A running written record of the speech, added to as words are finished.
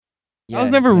I was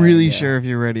never really sure if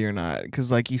you're ready or not.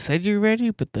 Because, like, you said you're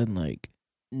ready, but then, like,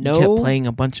 you kept playing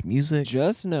a bunch of music.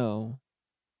 Just know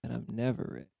that I'm never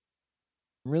ready.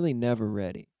 I'm really never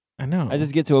ready. I know. I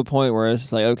just get to a point where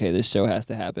it's like, okay, this show has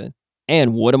to happen.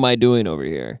 And what am I doing over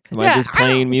here? Am I just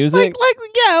playing music?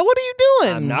 Yeah, what are you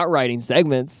doing? I'm not writing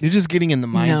segments. You're just getting in the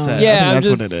mindset. No. Yeah, I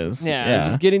think that's what it is. Yeah, I'm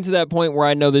just getting to that point where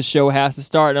I know this show has to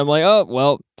start. And I'm like, oh,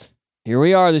 well, here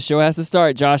we are. The show has to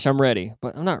start. Josh, I'm ready.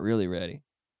 But I'm not really ready.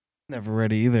 Never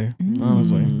ready either,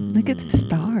 honestly. Look at the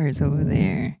stars over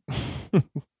there.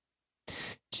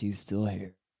 She's still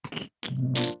here.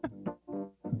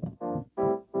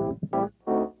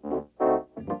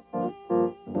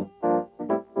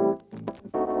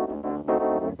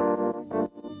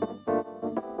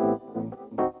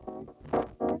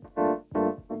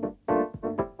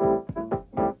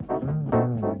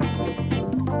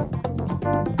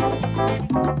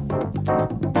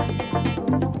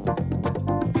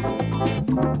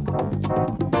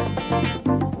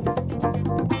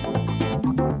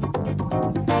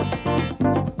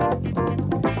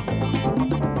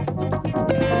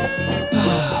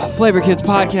 Flavor Kids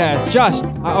Podcast. Josh,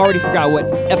 I already forgot what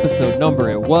episode number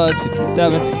it was.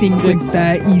 57.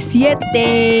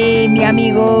 57, mi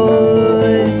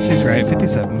amigos. She's right.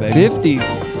 57, baby.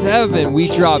 57. We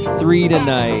dropped 3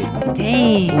 tonight.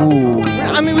 Dang. Ooh.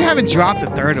 I mean, we haven't dropped the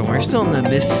third one. We're still in the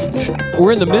midst.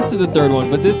 We're in the midst of the third one,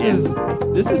 but this is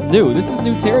new. This is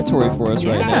new territory for us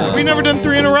right now. Have we never done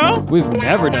 3 in a row? We've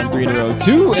never done 3 in a row.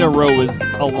 2 in a row was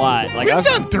a lot. Like We've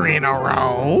done 3 in a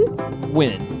row.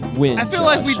 When? I feel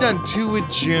like we've done 2 with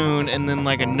June and then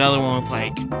like another one with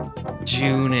like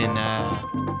June and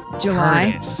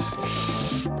July.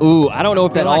 Curtis. Ooh, I don't know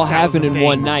if that all happened in thing.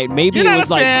 one night. Maybe You're it not was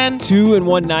a like fan. 2 in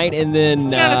one night and then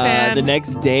the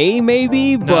next day,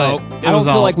 maybe. But it I don't was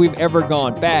feel all- like we've ever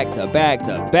gone back to back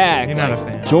to back. You're not a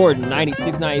fan. Jordan,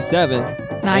 96,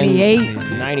 97. 98.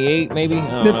 98, maybe? I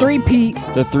don't The know. 3-peat.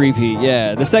 The 3-peat,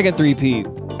 yeah. The second 3-peat.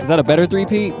 Is that a better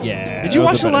 3-peat? Yeah. Did you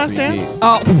that was watch a The better Last 3-peat. Dance?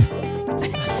 Oh.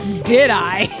 Did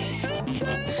I?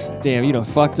 Damn, you done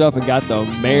fucked up and got the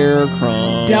mare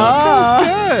crumbs.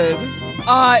 Duh. Good.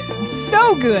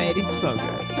 So good. So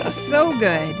good. So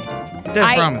good. Des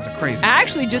Ramen's crazy. I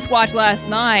actually just watched last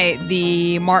night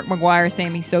the Mark McGwire,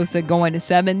 Sammy Sosa going to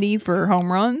 70 for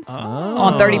home runs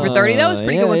on 30 for 30. That was a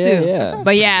pretty good one too. Yeah.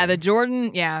 But yeah, the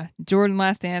Jordan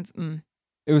Last Dance,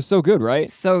 It was so good, right?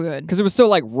 so good. Because it was so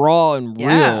like raw and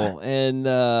Yeah. real. And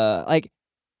like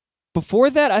before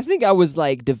that, I think I was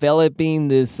like developing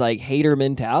this like hater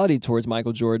mentality towards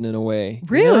Michael Jordan in a way.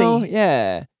 Really? You know?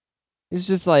 Yeah. It's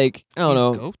just like, I don't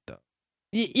know. He's GOAT, though.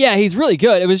 Yeah, he's really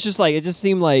good. It was just like, it just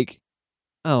seemed like,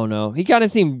 I don't know. He kind of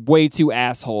seemed way too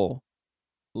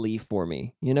asshole-ly for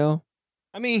me, you know?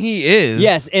 I mean, he is.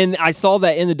 Yes, and I saw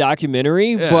that in the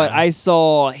documentary, Yeah. but I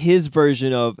saw his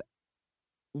version of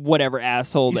whatever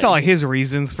asshole. You that saw like his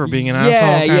reasons for being an yeah,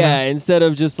 asshole. Kinda. Yeah, instead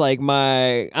of just like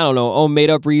my, I don't know, own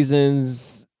made-up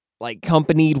reasons, like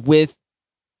accompanied with,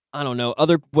 I don't know,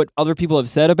 what other people have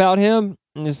said about him.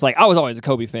 I'm just like, I was always a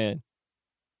Kobe fan.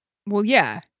 Well,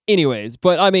 yeah. Anyways,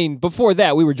 but I mean, before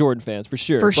that, we were Jordan fans for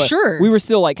sure. For But sure. we were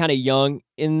still like kind of young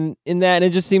in that, and it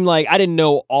just seemed like I didn't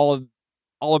know all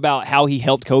about how he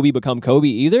helped Kobe become Kobe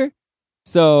either.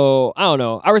 So I don't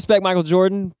know. I respect Michael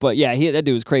Jordan, but yeah, that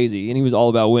dude was crazy, and he was all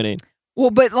about winning. Well,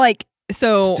 but like,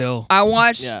 so Still. I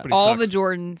watched Yeah. But he all the sucks.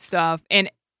 Jordan stuff,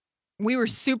 and we were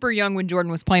super young when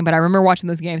Jordan was playing, but I remember watching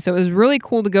those games. So it was really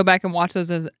cool to go back and watch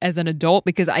those as an adult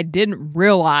because I didn't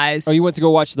realize. Oh, you went to go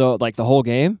watch the whole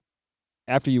game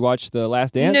after you watched The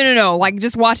Last Dance? No. Like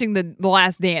just watching the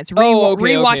Last Dance, Oh, okay,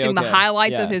 rewatching the okay.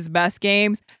 highlights Yeah. of his best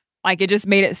games. Like it just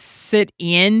made it sit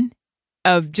in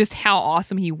of just how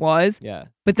awesome he was. Yeah.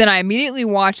 But then I immediately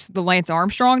watched the Lance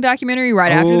Armstrong documentary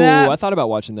right after Ooh, that. I thought about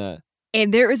watching that.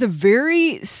 And there is a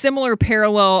very similar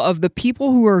parallel of the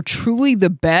people who are truly the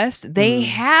best. They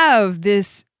have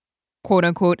this quote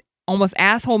unquote almost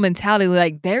asshole mentality.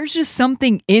 Like there's just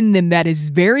something in them that is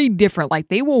very different. Like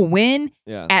they will win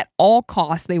Yeah. at all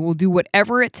costs. They will do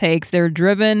whatever it takes. They're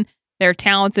driven, they're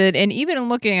talented. And even in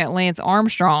looking at Lance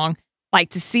Armstrong, like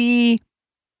to see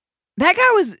that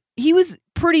guy he was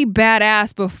pretty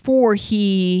badass before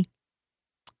he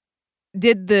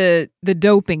did the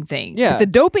doping thing. Yeah. But the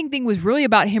doping thing was really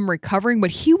about him recovering, but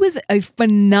he was a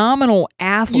phenomenal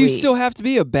athlete. You still have to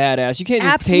be a badass. You can't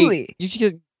just Absolutely.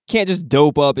 can't just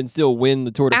dope up and still win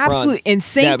the Tour de France. Absolutely. And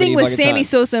same that many thing with fucking Sammy times.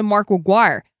 Sosa and Mark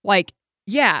McGwire. Like,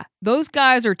 yeah, those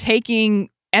guys are taking,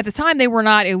 at the time they were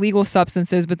not illegal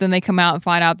substances, but then they come out and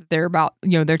find out that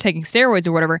they're taking steroids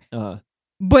or whatever. Uh-huh.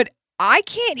 But I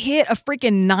can't hit a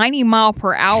freaking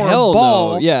 90-mile-per-hour Hell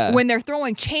ball no, yeah. when they're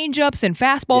throwing changeups and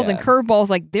fastballs and Yeah. curveballs.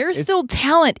 Like, there's It's still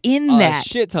talent in A that.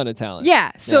 shit ton of talent.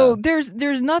 Yeah. So Yeah.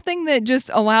 there's nothing that just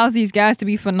allows these guys to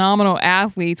be phenomenal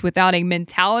athletes without a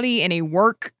mentality and a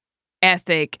work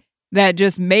ethic that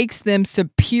just makes them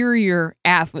superior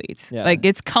athletes. Yeah. Like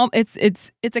it's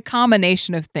a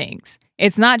combination of things.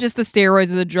 It's not just the steroids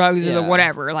or the drugs or the Yeah.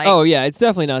 whatever. Like, Oh yeah, it's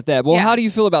definitely not that. Well, Yeah. how do you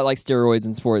feel about like steroids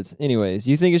in sports? Anyways,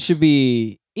 you think it should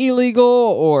be illegal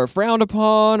or frowned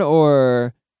upon,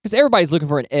 or because everybody's looking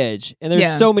for an edge, and there's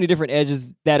Yeah. so many different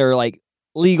edges that are like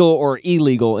legal or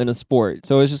illegal in a sport.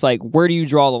 So it's just like, where do you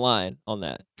draw the line on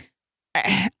that?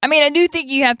 I mean, I do think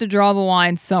you have to draw the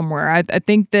line somewhere. I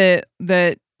think that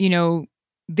you know,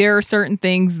 there are certain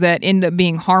things that end up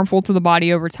being harmful to the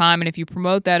body over time, and if you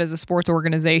promote that as a sports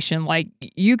organization, like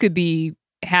you could be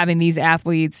having these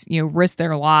athletes, you know, risk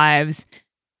their lives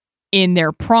in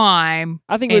their prime.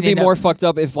 I think it would and be end more up- fucked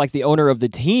up if like the owner of the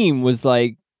team was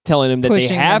like telling them that they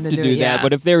Pushing them have to to do do it, that. yeah.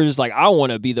 But if they were just like, I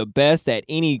want to be the best at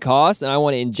any cost and I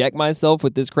want to inject myself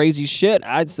with this crazy shit,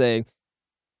 I'd say,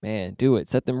 man, do it.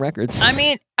 Set them records. I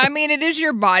mean, it is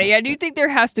your body. I do think there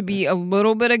has to be a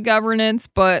little bit of governance,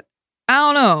 but I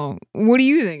don't know. What do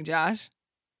you think, Josh?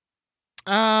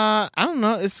 I don't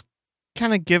know. It's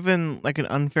kind of given like an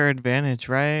unfair advantage,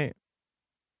 right?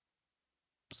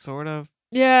 Sort of.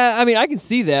 Yeah, I mean, I can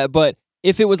see that, but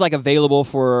if it was like available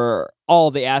for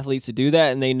all the athletes to do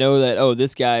that and they know that, oh,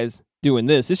 this guy's doing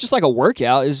this, it's just like a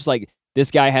workout. It's just like, this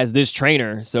guy has this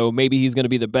trainer, so maybe he's going to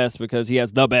be the best because he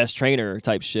has the best trainer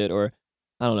type shit, or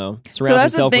I don't know, surrounds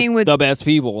that's the himself thing with with- the best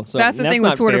people. So that's the thing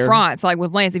with not Tour de fair. France. Like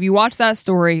with Lance, if you watch that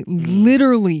story,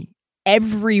 literally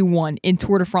everyone in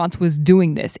Tour de France was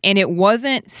doing this. And it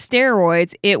wasn't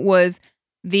steroids, it was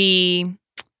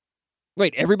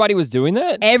Wait, everybody was doing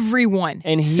that? everyone.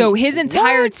 And so his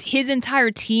entire What?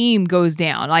 team goes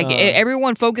down. Like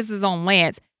everyone focuses on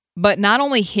Lance, but not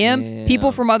only him, Damn.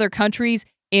 people from other countries,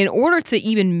 in order to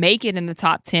even make it in the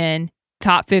top 10,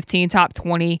 top 15, top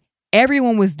 20,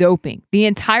 everyone was doping. The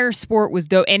entire sport was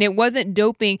dope. And it wasn't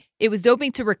doping, it was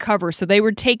doping to recover. So they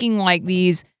were taking like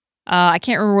these, I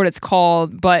can't remember what it's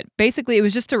called, but basically it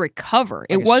was just to recover.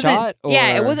 Like it a wasn't, shot,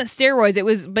 yeah, it or- wasn't steroids. It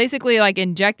was basically like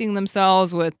injecting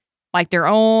themselves with like their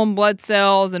own blood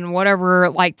cells and whatever,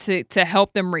 like to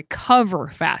help them recover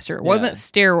faster. It wasn't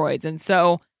steroids. And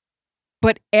so,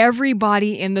 but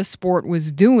everybody in the sport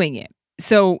was doing it.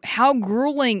 So how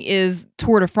grueling is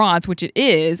Tour de France, which it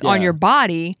is, on Yeah. your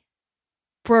body,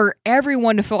 for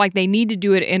everyone to feel like they need to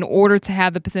do it in order to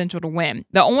have the potential to win?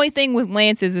 The only thing with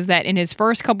Lance is that in his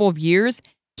first couple of years,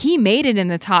 he made it in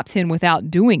the top 10 without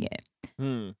doing it.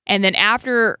 And then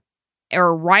after,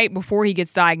 or right before he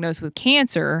gets diagnosed with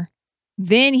cancer,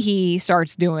 then he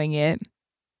starts doing it,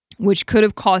 which could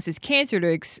have caused his cancer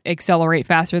to accelerate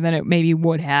faster than it maybe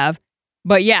would have.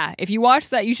 But yeah, if you watch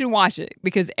that, you should watch it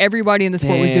because everybody in the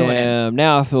sport was doing it. Damn,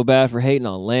 now I feel bad for hating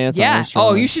on Lance. Yeah. Armstrong,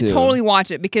 Oh, you should too. totally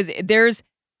watch it because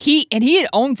he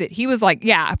owns it. He was like,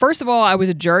 yeah, first of all, I was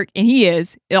a jerk, and he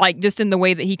is, like, just in the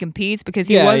way that he competes because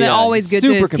he Yeah, wasn't yeah. always good to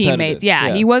Super his competitive. teammates. Yeah,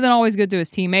 Yeah. he wasn't always good to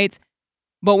his teammates.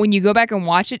 But when you go back and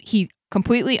watch it, he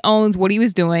completely owns what he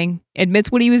was doing,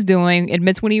 admits what he was doing,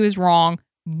 admits when he was wrong,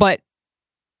 but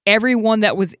everyone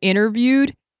that was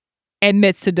interviewed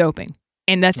admits to doping.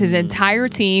 And that's his entire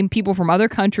team, people from other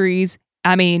countries.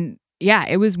 I mean, yeah,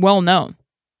 it was well known.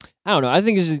 I don't know. I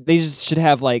think they just should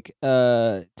have like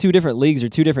 2 different leagues or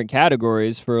 2 different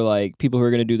categories for like people who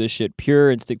are going to do this shit pure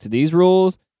and stick to these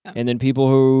rules, Yeah. and then people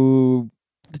who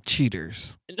The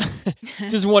cheaters.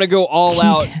 just want to go all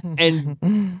out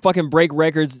and fucking break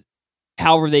records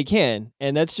however they can.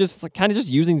 And that's just like, kind of just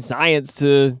using science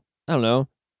to, I don't know,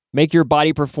 make your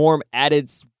body perform at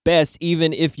its best,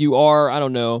 even if you are, I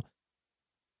don't know,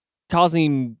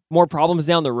 causing more problems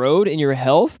down the road in your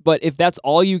health. But if that's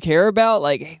all you care about,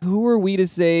 like, who are we to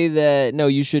say that, no,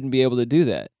 you shouldn't be able to do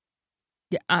that?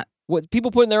 Yeah, What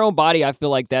people put in their own body, I feel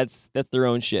like that's their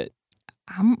own shit.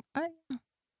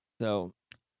 So,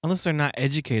 Unless they're not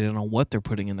educated on what they're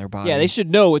putting in their body. yeah, they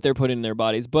should know what they're putting in their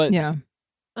bodies. But yeah.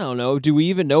 I don't know. Do we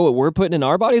even know what we're putting in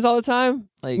our bodies all the time?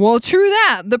 Like, Well, true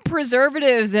that. The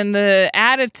preservatives and the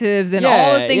additives and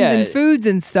all the Yeah, things yeah. in foods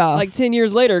and stuff. like 10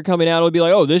 years later coming out, it'll be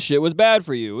like, oh, this shit was bad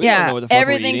for you. We don't know what the fuck we're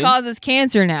everything eating. causes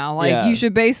cancer now. Like Yeah. you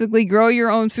should basically grow your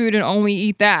own food and only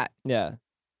eat that. Yeah.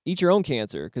 Eat your own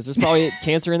cancer, because there's probably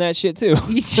cancer in that shit too.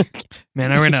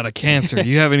 Man, I ran out of cancer. Do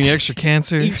you have any extra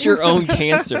cancer? Eat your own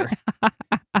cancer.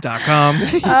 .com.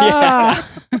 Ah.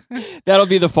 That'll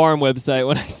be the farm website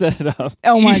when I set it up.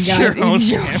 Oh my Eat god. your own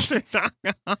Eat your- cancer.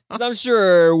 'Cause I'm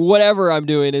sure whatever I'm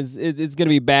doing it's going to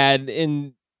be bad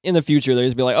in in the future,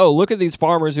 there's be like, oh, look at these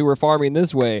farmers who were farming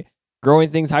this way, growing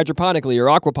things hydroponically or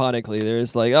aquaponically.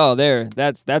 There's like, oh,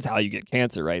 that's how you get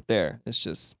cancer right there. It's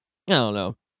just, I don't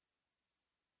know.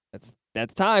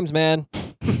 That's times, man.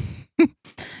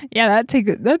 Yeah,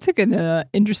 that took an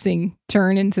interesting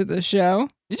turn into the show.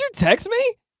 Did you text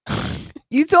me?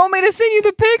 You told me to send you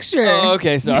the picture. Oh,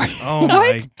 okay, sorry. Oh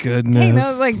my goodness. Dang, that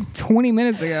was like 20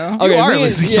 minutes ago. Okay, You are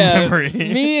losing your memory.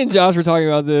 me and Josh were talking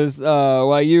about this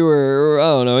while you were, I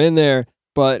don't know, in there.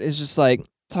 But it's just like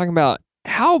talking about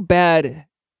how bad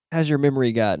has your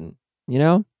memory gotten? You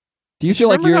know? Do you feel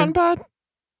like you're gotten bad?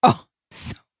 Oh,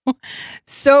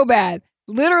 so bad.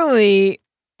 Literally,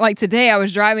 like today, I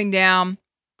was driving down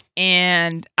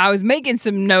and I was making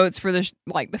some notes for the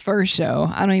first show.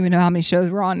 I don't even know how many shows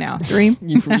we're on now. 3?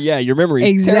 Yeah, your memory is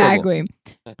exactly.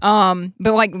 But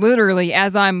like literally,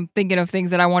 as I'm thinking of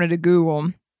things that I wanted to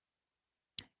Google,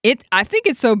 I think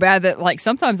it's so bad that like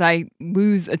sometimes I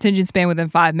lose attention span within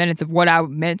 5 minutes of what I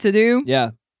meant to do.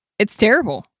 Yeah, it's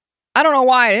terrible. I don't know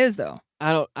why it is though.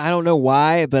 I don't know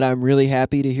why, but I'm really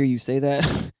happy to hear you say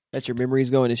that. That your memory's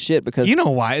going to shit because you know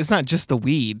why? It's not just the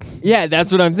weed. Yeah,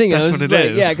 that's what I'm thinking. That's what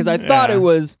it is. Yeah, because I thought it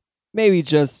was maybe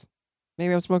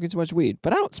I'm smoking too much weed,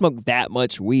 but I don't smoke that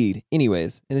much weed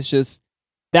anyways. And it's just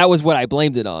that was what I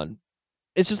blamed it on.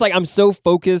 It's just like I'm so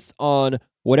focused on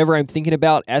whatever I'm thinking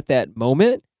about at that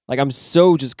moment. Like I'm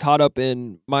so just caught up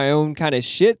in my own kind of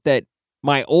shit that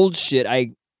my old shit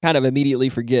I kind of immediately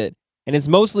forget. And it's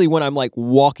mostly when I'm like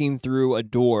walking through a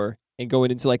door and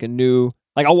going into like a new,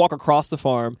 like I'll walk across the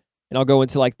farm and I'll go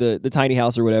into like the tiny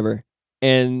house or whatever.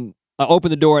 And I'll open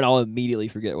the door and I'll immediately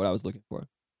forget what I was looking for.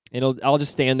 And I'll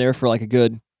just stand there for like a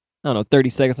good, 30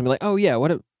 seconds and be like, oh yeah,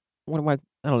 what am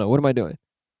I doing?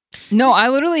 No, I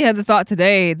literally had the thought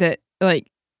today that like,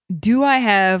 do I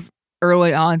have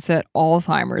early onset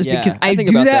Alzheimer's? Yeah, because I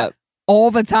think do about that all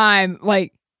the time.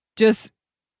 Like just,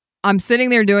 I'm sitting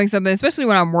there doing something, especially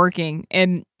when I'm working.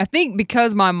 And I think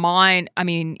because my mind, I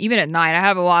mean, even at night, I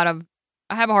have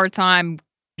a hard time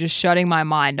just shutting my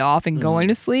mind off and going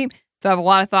to sleep. So I have a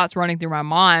lot of thoughts running through my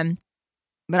mind.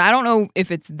 But I don't know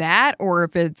if it's that or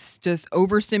if it's just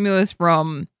overstimulus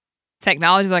from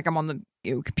technology. Like I'm on the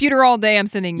computer all day. I'm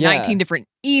sending 19 different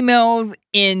emails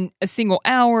in a single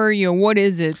hour. What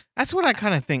is it? That's what I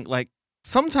kind of think. Like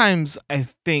sometimes I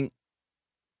think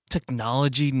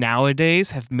technology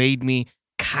nowadays have made me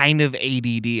kind of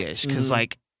ADD-ish because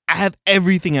like I have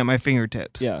everything at my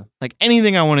fingertips. Yeah. Like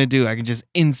anything I want to do, I can just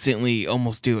instantly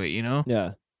almost do it,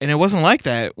 Yeah. And it wasn't like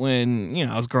that when,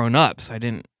 I was growing up. So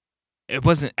it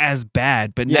wasn't as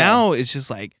bad. But now it's just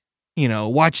like,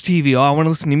 watch TV. Oh, I want to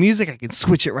listen to music. I can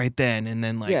switch it right then. And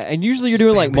then like. Yeah. And usually you're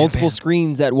doing like multiple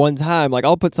screens at one time. Like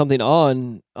I'll put something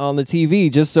on the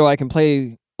TV just so I can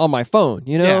play on my phone,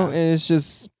 Yeah. And it's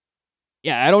just,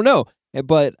 I don't know.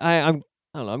 But I don't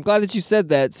know. I'm glad that you said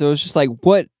that. So it's just like,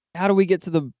 how do we get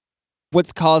to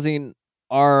what's causing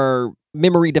our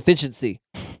memory deficiency?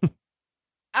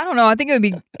 I don't know. I think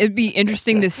it'd be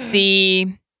interesting to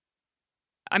see.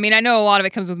 I mean, I know a lot of it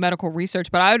comes with medical research,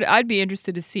 but I'd be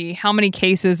interested to see how many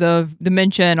cases of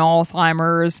dementia and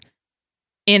Alzheimer's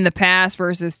in the past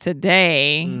versus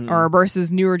today, or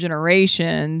versus newer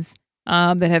generations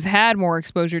that have had more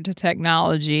exposure to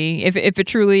technology. If it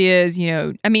truly is,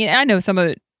 I mean, I know some of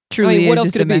it truly is. What else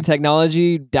just could it be?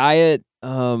 Technology, diet,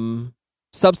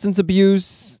 substance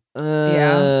abuse.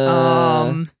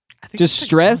 Just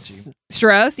stress.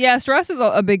 Stress. Yeah, stress is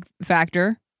a big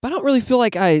factor. But I don't really feel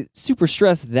like I super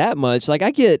stress that much. Like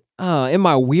I get in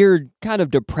my weird kind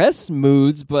of depressed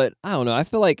moods, but I don't know. I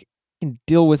feel like I can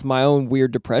deal with my own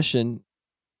weird depression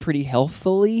pretty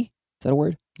healthily. Is that a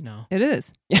word? No. It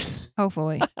is.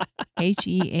 Hopefully.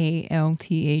 HEALTHILY.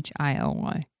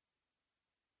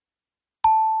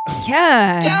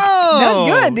 Yeah. That's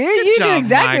good, dude. You job, knew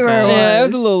exactly Michael. where it was. Yeah, it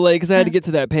was a little late because I had to get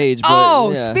to that page.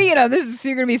 But, Speaking of, this is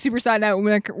going to be a super side note.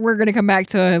 We're going to come back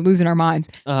to losing our minds.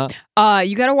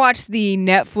 You got to watch the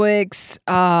Netflix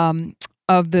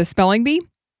of the Spelling Bee,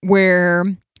 where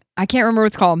I can't remember what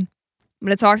it's called,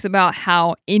 but it talks about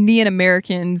how Indian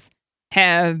Americans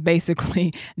have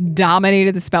basically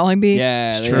dominated the spelling bee.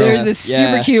 Yeah, there's this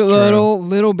super cute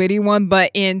little bitty one,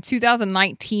 but in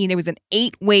 2019 it was an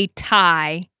 8-way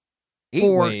tie.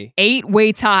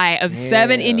 Eight-way tie of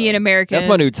 7 Indian Americans. That's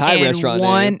my new Thai restaurant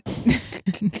name.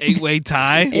 8-way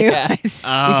tie? Yeah.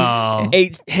 Oh.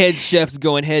 8 head chefs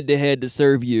going head to head to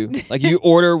serve you. Like you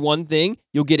order one thing,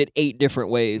 you'll get it 8 different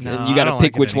ways, and you got to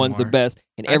pick which one's the best.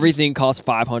 And everything costs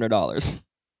 $500.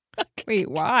 Wait,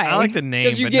 why? I like the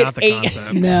name, you but get not the 8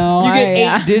 concept. No, you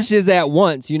get 8 dishes at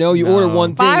once. You order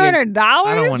one thing. $500?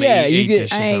 I don't want to eat 8 you get-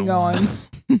 dishes I ain't at going.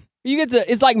 once. You get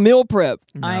to. It's like meal prep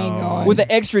I ain't going. with an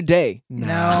extra day.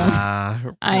 Nah.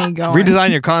 I ain't going.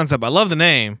 Redesign your concept. I love the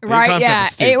name. Your Right, concept yeah. is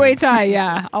stupid. 8-way tie,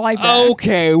 yeah. I like that.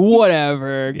 Okay,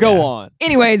 whatever. Go Yeah. on.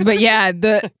 Anyways, but yeah,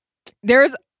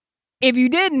 there's if you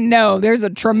didn't know, there's a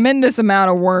tremendous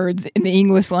amount of words in the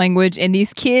English language, and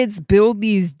these kids build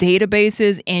these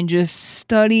databases and just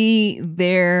study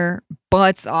their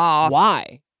butts off.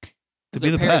 Why? To Does be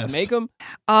their the parents best. make them?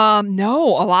 No,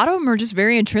 a lot of them are just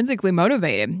very intrinsically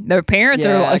motivated. Their parents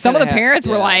Yeah, I are. Some of the kinda parents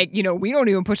were yeah. like, we don't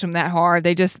even push them that hard.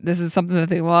 This is something that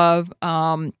they love.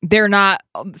 They're not.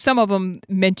 Some of them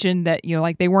mentioned that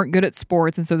like they weren't good at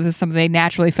sports, and so this is something they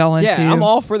naturally fell into. Yeah, I'm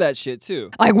all for that shit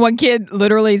too. Like one kid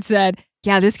literally said,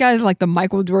 "Yeah, this guy's like the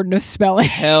Michael Jordan of spelling."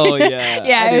 Hell yeah.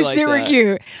 Yeah, I do it's like super that.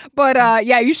 cute. But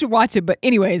yeah, you should watch it. But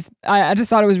anyways, I just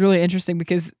thought it was really interesting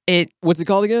because What's it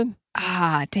called again?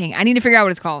 dang, I need to figure out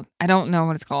what it's called. I don't know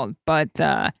what it's called, but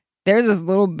there's this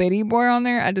little bitty boy on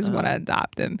there. I just want to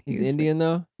adopt him. He's Indian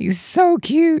though. He's so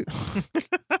cute.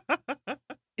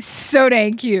 So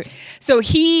dang cute. So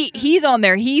he's on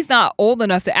there. He's not old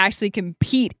enough to actually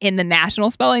compete in the national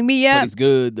spelling bee yet. But he's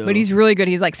good though. But he's really good.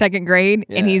 He's like second grade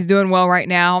and Yeah. he's doing well right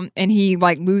now. And he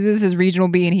like loses his regional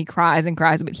bee and he cries and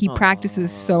cries, but he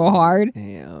practices so hard.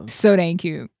 Damn. So dang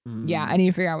cute. Mm. Yeah, I need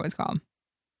to figure out what it's called.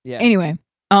 Yeah. Anyway,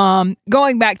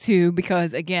 going back to,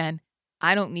 because again,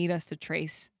 I don't need us to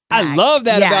trace. I back. love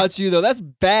that Yeah. about you though. That's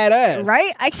badass.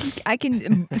 Right? I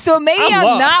can. So maybe I'm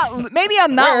lost.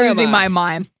 I'm not Where am losing I? my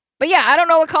mind. But yeah, I don't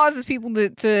know what causes people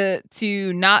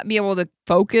to not be able to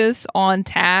focus on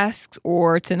tasks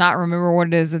or to not remember what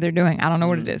it is that they're doing. I don't know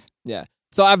what it is.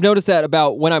 So I've noticed that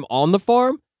about when I'm on the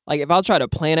farm. Like if I'll try to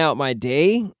plan out my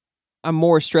day, I'm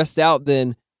more stressed out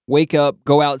than wake up,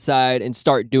 go outside, and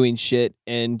start doing shit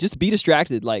and just be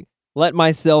distracted. Like let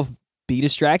myself be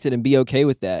distracted and be okay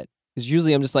with that. Because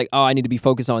usually I'm just like, oh, I need to be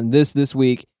focused on this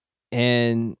week,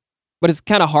 but it's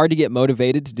kind of hard to get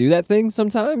motivated to do that thing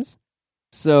sometimes.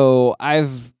 So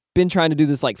I've been trying to do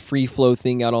this like free flow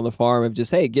thing out on the farm of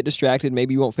just, hey, get distracted.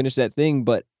 Maybe you won't finish that thing,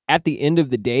 but at the end of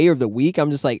the day or the week,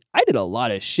 I'm just like, I did a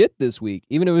lot of shit this week.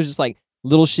 Even if it was just like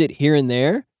little shit here and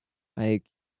there. Like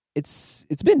it's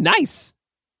been nice.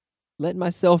 Letting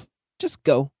myself just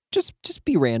go. Just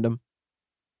be random.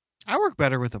 I work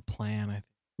better with a plan, I think,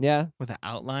 Yeah. with an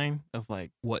outline of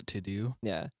like what to do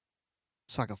Yeah.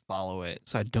 so I can follow it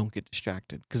so I don't get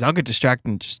distracted. Because I'll get distracted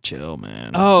and just chill,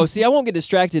 man. Oh, see, I won't get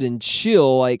distracted and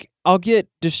chill. Like I'll get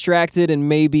distracted and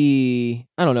maybe,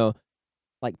 I don't know,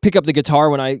 like pick up the guitar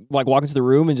when I like walk into the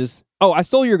room and just, oh, I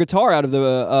stole your guitar out of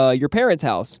the your parents'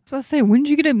 house. I was about to say, when did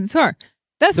you get a guitar?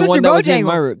 That's The Mr. one that was in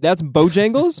my Bojangles. room. That's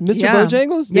Bojangles? Mr. Yeah.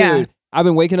 Bojangles? Dude, Yeah. I've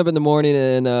been waking up in the morning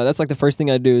and that's like the first thing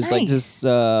I do is like Nice. just,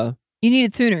 You need a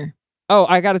tuner. oh,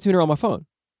 I got a tuner on my phone.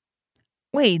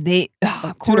 Wait,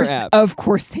 tuner app. Of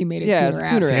course they made a Yeah, tuner it's a app.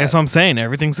 tuner See, app. that's what I'm saying.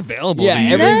 Everything's available. Yeah, to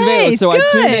you. everything's available. Nice, So I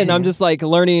tune good. in. I'm just like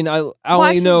learning. I Watch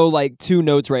only some- know like 2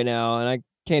 notes right now, and I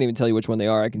can't even tell you which one they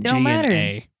are. I can. Don't G matter. and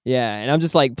A. Yeah, and I'm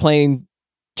just like trying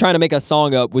to make a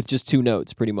song up with just 2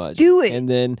 notes, pretty much. Do it. And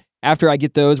then after I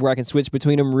get those where I can switch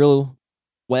between them real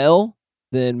well,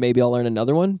 then maybe I'll learn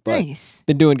another one. But Nice.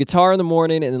 been doing guitar in the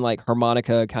morning and then like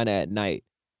harmonica kind of at night.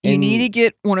 You And- need to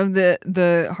get one of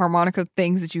the harmonica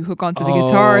things that you hook onto the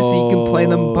guitar so you can play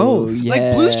them both. Oh,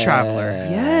 Like Blues Traveler.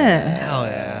 Yeah. Hell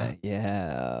yeah.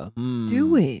 Yeah.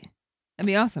 Do it. That'd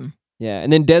be awesome. Yeah,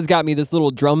 and then Des got me this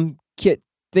little drum kit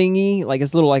thingy, like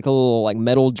it's a little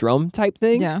metal drum type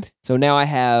thing. Yeah. So now I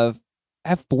have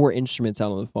 4 instruments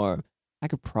out on the farm. I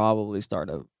could probably start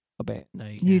a band. No,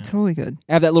 you You can't. totally could.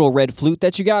 I have that little red flute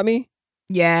that you got me.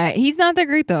 Yeah, he's not that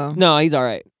great though. No, he's all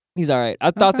right. He's all right. I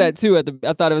thought Okay. that too.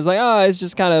 I thought it was like, oh, it's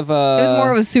just kind of It was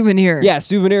more of a souvenir. yeah,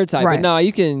 souvenir type. Right. But no,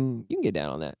 you can get down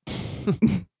on that.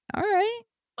 All right.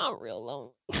 I'm real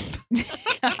lonely.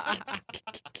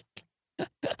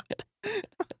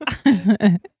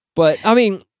 But I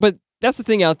mean, that's the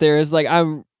thing out there is like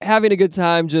I'm having a good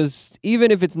time. Just even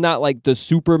if it's not like the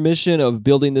super mission of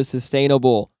building this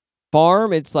sustainable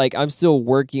farm, it's like I'm still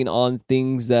working on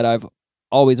things that I've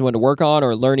always wanted to work on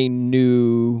or learning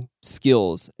new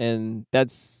skills, and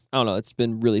that's I don't know. It's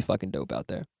been really fucking dope out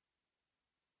there.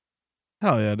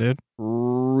 Hell yeah, dude.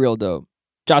 Real dope.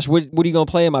 Josh, what are you gonna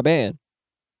play in my band?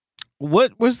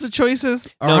 What was the choices?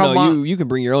 Or No, how long- you can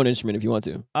bring your own instrument if you want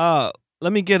to.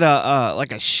 Let me get a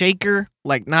like a shaker,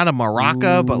 like not a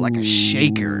maraca, but like a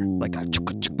shaker, like a.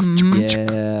 Mhm.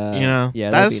 Yeah, You know,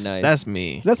 yeah, that'd that's be nice. That's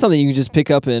me. That's something you can just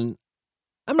pick up and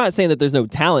I'm not saying that there's no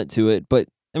talent to it, but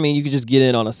I mean you could just get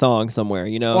in on a song somewhere,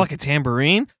 you know? Like a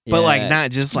tambourine, but like Yeah. not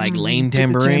just like Mm, lame get the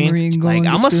tambourine. tambourine Like going, I'm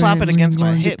get gonna the slap it against my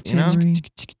tambourine, hip, get you the know. tambourine.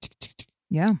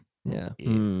 Yeah. Yeah.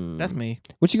 Yeah, that's me.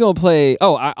 What you gonna play?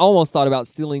 Oh, I almost thought about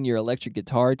stealing your electric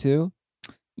guitar too.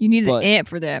 You need But- an amp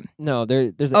for that. No,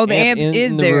 there's an Oh, the amp amp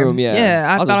is in the there. room. Yeah,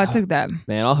 I I'll thought I just- took that.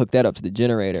 Man, I'll hook that up to the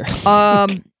generator.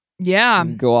 Yeah.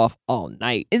 And go off all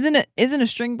night. Isn't a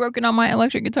string broken on my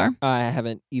electric guitar? I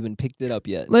haven't even picked it up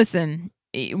yet. Listen,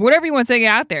 whatever you want to take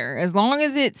out there, as long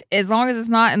as it's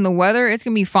not in the weather, it's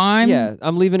gonna be fine. Yeah,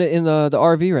 I'm leaving it in the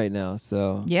RV right now.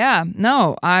 So. Yeah.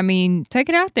 No, I mean, take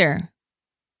it out there.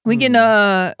 We can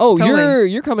Oh, totally-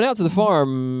 you're coming out to the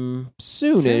farm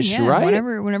soonish, yeah, right?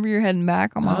 Whenever you're heading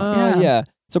back, I'm out. Yeah.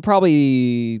 So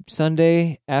probably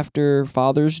Sunday after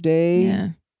Father's Day Yeah.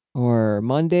 or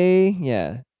Monday.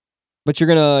 Yeah. But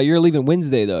you're leaving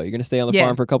Wednesday though. You're gonna stay on the Yeah.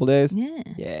 farm for a couple days. Yeah.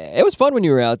 Yeah. It was fun when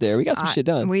you were out there. We got some shit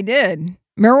done. We did.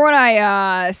 Remember when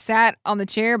I sat on the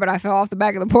chair, but I fell off the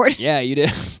back of the porch? Yeah, you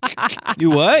did.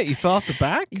 You what? You fell off the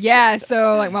back? Yeah.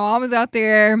 So like my mom was out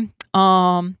there.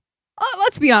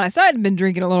 Let's be honest, I had been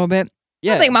drinking a little bit.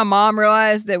 Yeah. I think my mom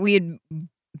realized that we had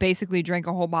basically drank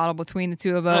a whole bottle between the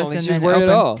two of I us. don't think and she was then worried at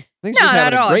opened- all. I think she No, was not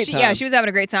having at a all. great She, time. yeah, she was having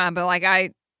a great time. But like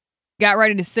I got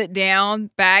ready to sit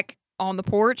down back on the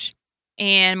porch,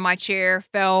 and my chair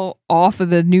fell off of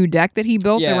the new deck that he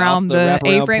built Yeah, around off the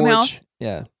wraparound A-frame porch. house,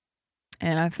 Yeah,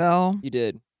 and I fell. you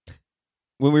did.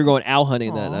 When we were going owl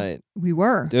hunting that Aw. night. We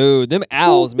were. Dude, them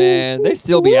owls, man, they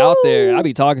still be out there. I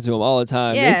be talking to them all the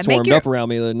time. Yeah, They make swarmed your- up around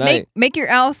me the other night. Make your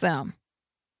owl sound.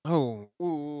 Oh.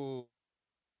 Ooh.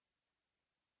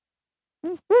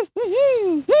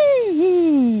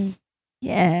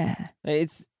 Yeah,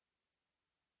 It's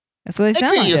that's what they It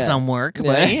sound could like. use Yeah. some work, Yeah.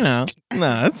 but you know,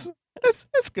 no,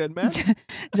 it's good, man.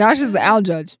 Josh is the owl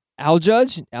judge. Owl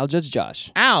Judge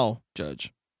Josh. Ow,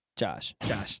 Judge, Josh.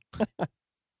 Josh.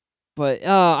 But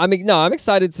I'm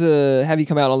excited to have you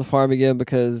come out on the farm again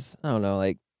because I don't know,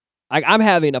 like I'm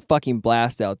having a fucking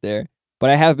blast out there. But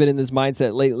I have been in this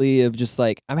mindset lately of just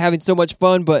like I'm having so much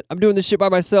fun, but I'm doing this shit by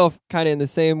myself, kind of in the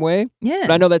same way. Yeah.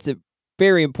 But I know that's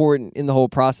very important in the whole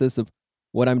process of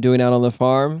what I'm doing out on the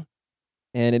farm,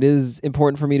 and it is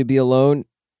important for me to be alone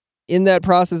in that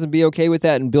process and be okay with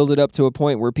that and build it up to a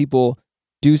point where people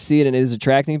do see it and it is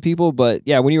attracting people. But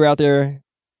yeah, when you were out there,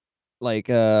 like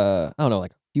I don't know,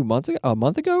 like a month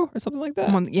ago or something like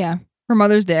that. Yeah. For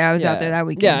Mother's Day, I was out Yeah. there that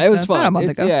weekend. Yeah, it was so about fun. a month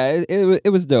It's- ago. Yeah, it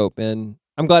was dope, and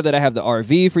I'm glad that I have the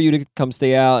RV for you to come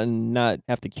stay out and not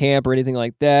have to camp or anything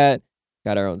like that.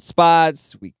 Got our own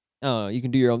spots. I don't know, you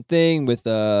can do your own thing with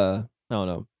I don't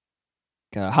know,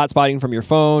 hotspotting from your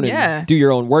phone and Yeah. do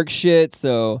your own work shit.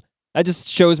 So that just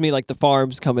shows me like the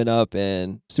farm's coming up,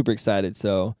 and super excited.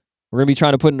 So we're gonna be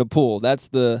trying to put in a pool. That's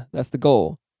the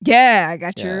goal. Yeah, I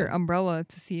got your Yeah. umbrella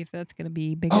to see if that's gonna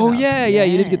be big Oh enough. yeah,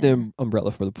 you did get the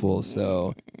umbrella for the pool.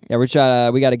 So yeah, we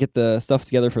got to get the stuff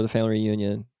together for the family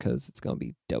reunion because it's gonna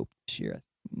be dope this year.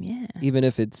 Yeah. Even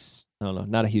if it's I don't know,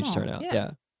 not a huge Oh, turnout.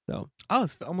 yeah. Yeah. Oh,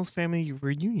 it's almost family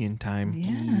reunion time.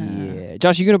 Yeah.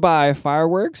 Josh, you gonna buy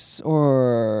fireworks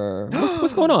or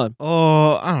what's going on?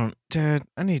 Oh, I don't, dude.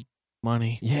 I need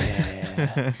money.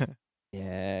 Yeah.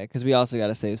 Yeah, because we also got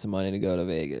to save some money to go to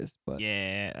Vegas. But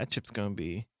Yeah, that trip's gonna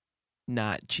be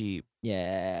not cheap.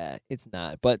 yeah, it's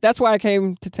not. But that's why I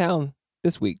came to town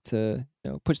this week to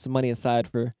push some money aside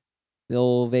for the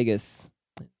old Vegas.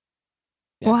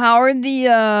 Yeah. Well, how are the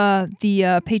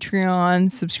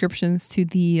Patreon subscriptions to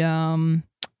the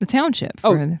township?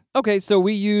 Okay, so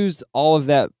we used all of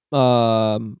that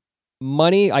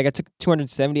money. Like I took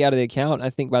 $270 out of the account. I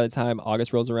think by the time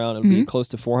August rolls around, it'll be close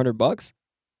to $400.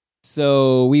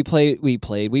 So we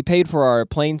paid for our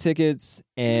plane tickets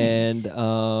and Nice.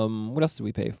 What else did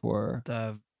we pay for?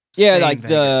 The Yeah, stay in like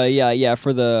Vegas.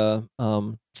 for the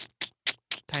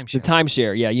timeshare. the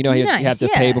timeshare. Yeah, you have Nice, to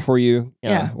pay yeah. before you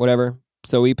Yeah. whatever.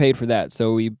 So we paid for that.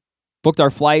 So we booked our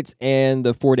flights and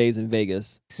the 4 days in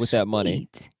Vegas with that money.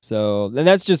 Sweet. So then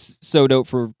that's just so dope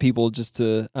for people just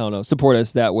to, I don't know, support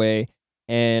us that way.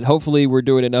 And hopefully we're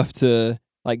doing enough to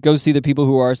like go see the people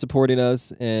who are supporting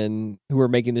us and who are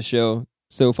making the show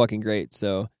so fucking great.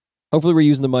 So hopefully we're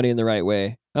using the money in the right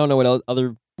way. I don't know what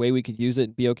other way we could use it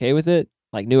and be okay with it,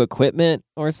 like new equipment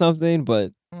or something.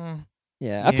 But Mm,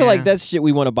 yeah, I feel like Yeah. that's shit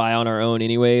we want to buy on our own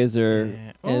anyways. Or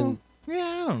yeah. and Yeah,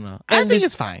 I don't know. I and think there's-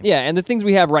 it's fine. yeah, and the things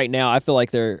we have right now, I feel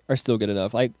like they are still good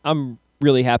enough. Like I'm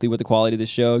really happy with the quality of the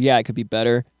show. Yeah, it could be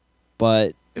better,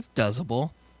 but It's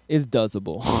doesable. it's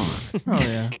doesable. Oh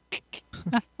yeah.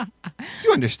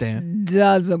 You understand.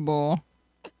 Doesable.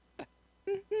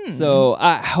 So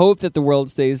I hope that the world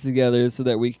stays together so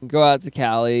that we can go out to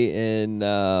Cali and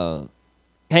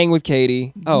hang with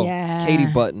Katie. Oh, Yeah. Katie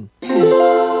Button.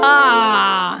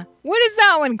 What is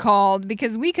that one called?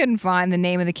 Because we couldn't find the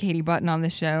name of the Katie Button on the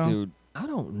show. Dude, I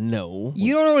don't know.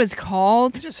 You don't know what it's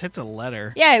called? It just hits a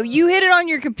letter. Yeah, you hit it on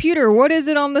your computer. What is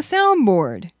it on the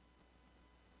soundboard?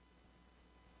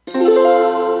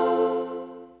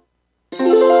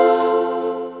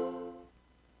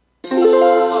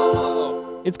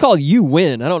 It's called You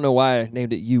Win. I don't know why I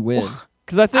named it You Win.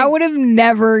 Because I think I would have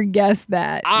never guessed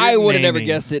that. I would have never namings.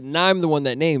 guessed it, and I'm the one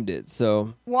that named it.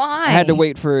 So Why? I had to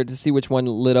wait to see which one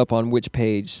lit up on which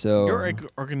page. So Your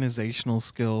organizational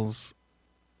skills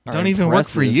Are don't even work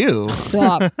for impressive. you.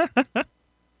 Sup.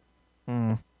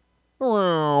 Hmm.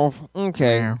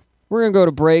 Okay. Yeah. We're gonna go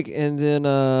to break and then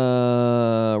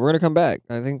we're gonna come back.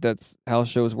 I think that's how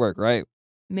shows work, right?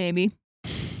 Maybe.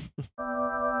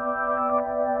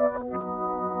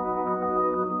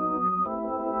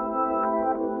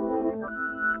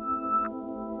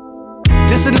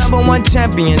 This is #1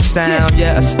 champion sound.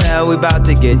 Yeah, Estelle, we about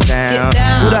to get down.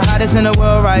 Who the hottest in the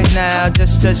world right now?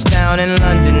 Just touched down in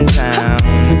London town.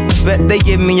 Bet they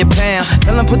give me a pound.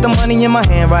 Tell them put the money in my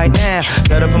hand right now.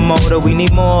 Set up a motor, we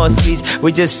need more seats.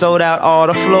 We just sold out all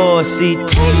the floor seats.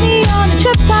 Take me on a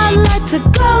trip, I'd like to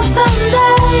go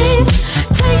someday.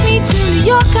 Take me to New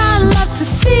York, I'd love to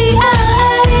see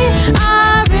LA.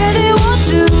 I really want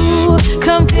to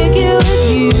come pick it with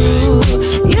you.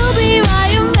 You'll be my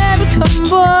American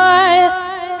boy.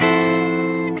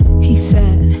 He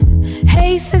said,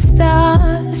 hey sister,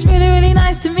 it's really, really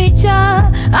nice to meet ya.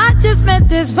 I just met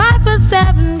this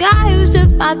 5'7" guy who's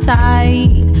just my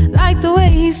type. Like the way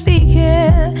he's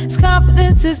speaking, his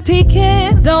confidence is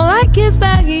peaking. Don't like his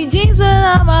baggy jeans, but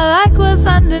I'ma like what's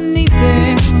underneath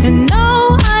it. And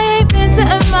no, I ain't been to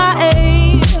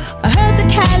MIA. I heard that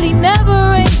Cali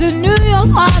never rains and New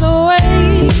York's wide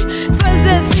awake. First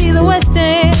let's see the West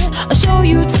End, I'll show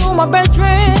you to my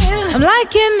bedroom. I'm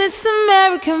liking this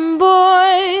American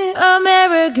boy,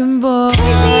 American boy.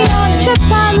 Take me on a trip,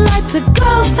 I'd like to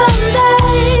go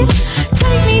someday.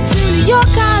 Take me to New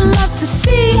York, I'd love to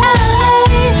see LA.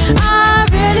 I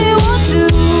really want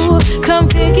to come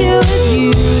pick it with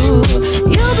you.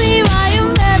 You'll be my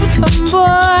American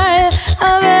boy,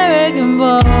 American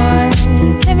boy.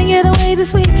 Let me get away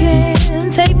this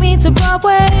weekend, take me to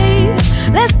Broadway.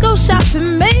 Let's go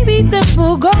shopping, maybe then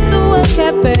we'll go to a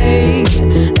cafe.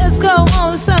 Let's go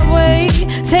on the subway,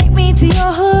 take me to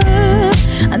your hood.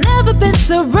 I've never been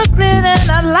to Brooklyn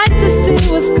and I'd like to see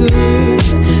what's good.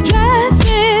 Dressed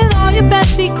in all your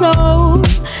fancy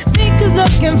clothes, sneakers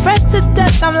looking fresh to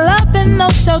death. I'm loving no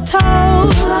show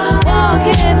toes.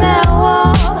 Walking that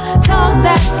walk, talk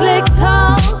that slick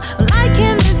talk. I'm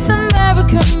liking this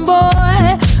American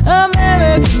boy,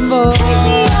 American boy. Take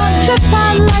me on a trip,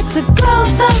 I'd like to go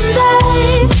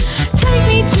someday. Take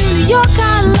me to New York,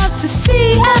 I'd love to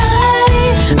see LA.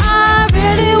 I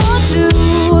really want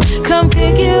to come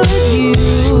pick it with you.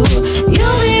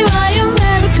 You'll be my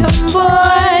American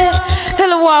boy. Tell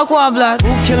her walk one block.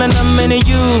 Who killing them in the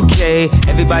UK?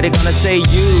 Everybody gonna say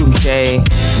UK.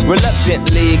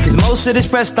 Reluctantly, cause most of this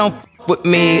press don't with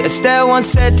me. Estelle once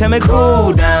said, tell me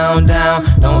cool down, down.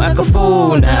 Don't act a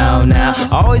fool now, now.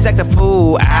 Always act a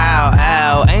fool, ow,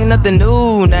 ow. Ain't nothing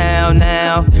new now,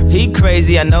 now. He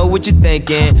crazy, I know what you're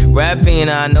thinking. Rapping,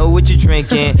 I know what you're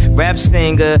drinking. Rap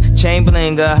singer, chain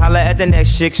blinger. Holla at the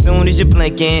next chick soon as you're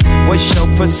blinking. What's your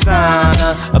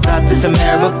persona about this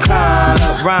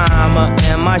Americana? Rhymer,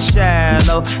 am I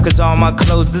shallow? Cause all my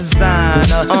clothes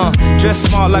designer. Dress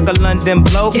smart like a London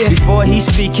bloke. Before he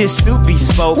speak, his suit be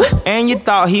spoke. And you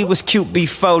thought he was cute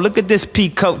before. Look at this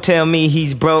peacoat, tell me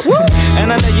he's broke.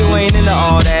 And I know you ain't into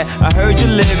all that. I heard your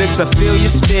lyrics, I feel your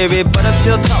spirit, but I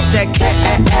still talk that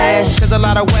cash. Cause a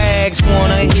lot of wags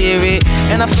wanna hear it.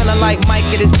 And I'm feeling like Mike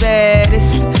at his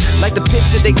baddest. Like the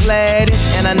Pips at the gladdest.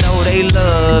 And I know they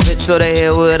love it, so they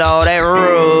hell with all that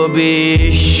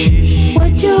rubbish.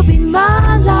 Would you be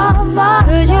my lover?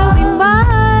 Would you be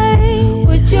mine?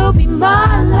 Would you be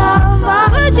my lover?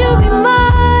 Would you be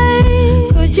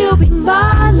mine? Could you be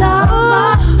my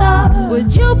lover?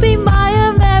 Would you be my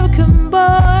American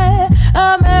boy?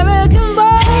 American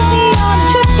boy. Take me on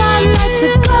a trip, I'd like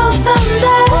to go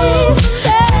someday.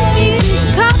 Take me to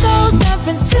Chicago, San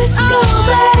Francisco,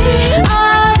 babe.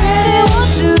 I really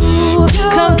want to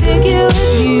come pick it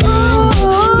with you.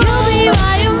 You'll be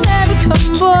my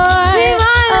American boy,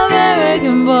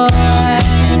 American boy.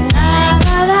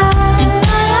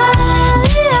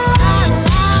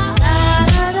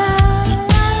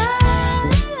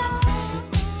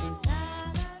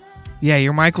 Yeah,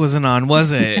 your mic wasn't on,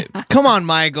 was it? Come on,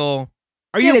 Michael.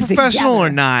 Are you Get a it professional together.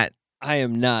 or not? I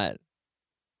am not.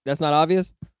 That's not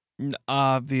obvious?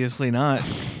 Obviously not.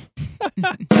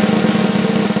 I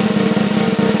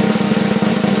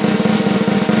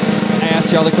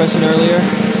asked y'all the question earlier.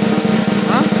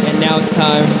 Huh? And now it's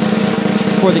time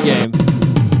for the game.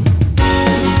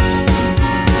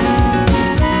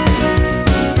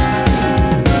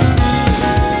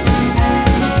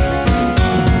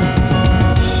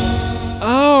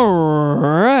 All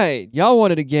right. Y'all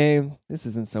wanted a game. This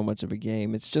isn't so much of a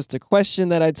game. It's just a question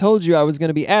that I told you I was going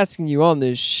to be asking you on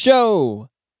this show.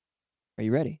 Are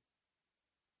you ready?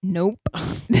 Nope.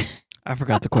 I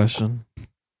forgot the question.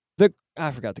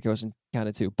 I forgot the question kind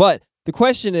of too. But the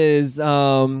question is,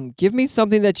 give me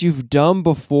something that you've done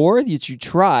before, that you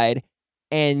tried,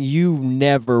 and you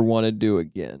never want to do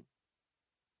again.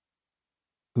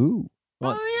 Who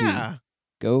wants to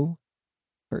go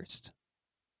first?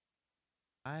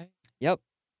 Yep.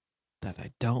 That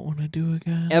I don't want to do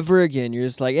again. Ever again. You're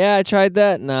just like, yeah, I tried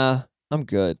that. Nah, I'm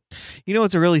good. You know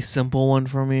what's a really simple one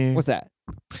for me? What's that?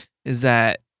 Is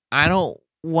that I don't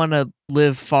want to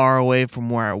live far away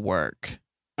from where I work.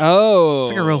 Oh.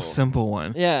 It's like a real simple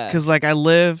one. Yeah. Because like I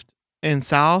lived in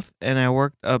South and I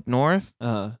worked up north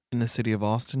Uh-huh. in the city of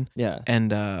Austin. Yeah.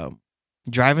 And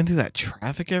driving through that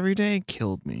traffic every day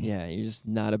killed me. Yeah, you're just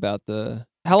not about the...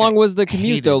 How long was the commute,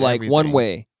 hated though? Like, one everything.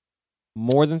 way?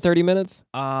 More than 30 minutes?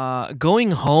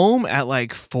 Going home at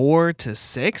like 4 to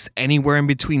 6, anywhere in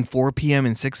between 4 p.m.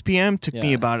 and 6 p.m. took me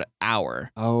Yeah. about an hour.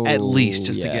 Oh, At least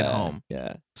just to get yeah, home.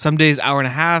 Yeah. Some days hour and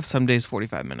a half, some days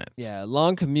 45 minutes. Yeah,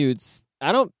 long commutes.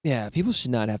 People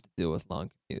should not have to deal with long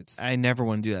commutes. I never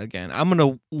want to do that again. I'm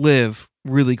going to live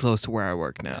really close to where I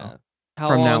work now. Yeah. How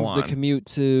From now long's the on. commute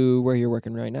to where you're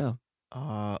working right now?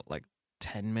 Like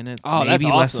 10 minutes. Oh, that's maybe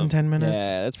less awesome. than 10 minutes.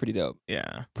 Yeah, that's pretty dope.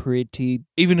 Yeah. Pretty,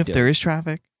 Even if dope. there is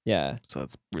traffic. yeah. So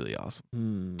that's really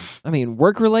awesome. I mean,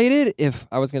 work related, if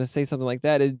I was going to say something like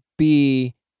that, it'd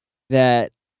be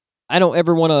that I don't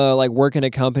ever want to like work in a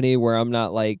company where I'm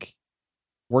not like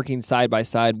working side by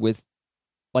side with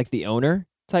like the owner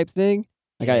type thing.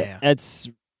 Like Yeah. it's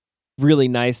really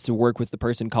nice to work with the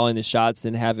person calling the shots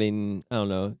and having, I don't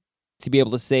know, to be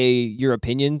able to say your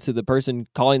opinion to the person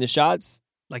calling the shots.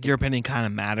 Like your opinion kind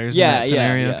of matters Yeah, in that yeah,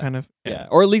 scenario, yeah. kind of. Yeah.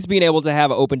 Or at least being able to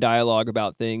have an open dialogue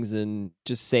about things and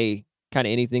just say kind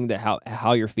of anything that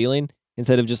how you're feeling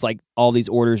instead of just like all these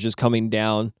orders just coming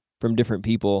down from different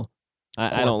people.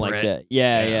 I don't like Corporate. that.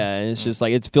 Yeah, Yeah. yeah. And it's just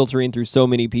like it's filtering through so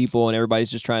many people and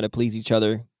everybody's just trying to please each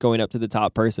other, going up to the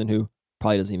top person who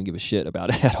probably doesn't even give a shit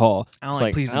about it at all. I don't It's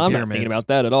like pleasing I'm pyramids. not thinking about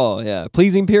that at all. Yeah.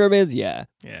 Pleasing pyramids? Yeah.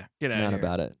 Yeah. Get out Not of here.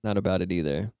 about it. Not about it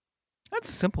either. That's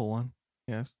a simple one.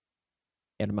 Yes.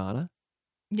 Hermana?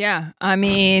 Yeah. I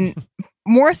mean,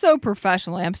 more so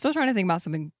professionally. I'm still trying to think about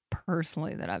something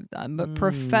personally that I've done, but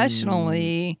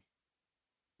professionally,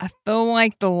 I feel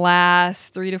like the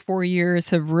last 3 to 4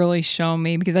 years have really shown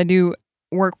me, because I do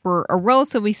work for a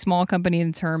relatively small company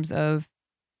in terms of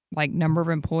like number of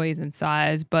employees and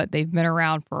size, but they've been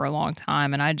around for a long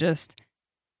time. And I just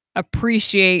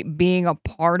appreciate being a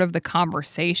part of the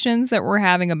conversations that we're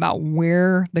having about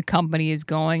where the company is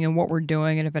going and what we're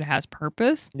doing and if it has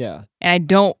purpose. Yeah. And I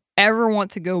don't ever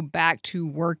want to go back to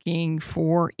working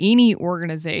for any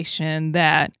organization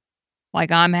that like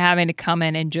I'm having to come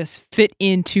in and just fit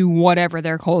into whatever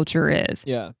their culture is.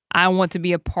 Yeah. I want to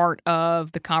be a part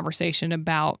of the conversation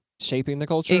about Shaping the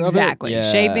culture of it? exactly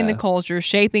Yeah. shaping the culture,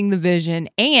 shaping the vision,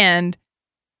 and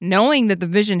knowing that the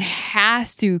vision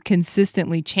has to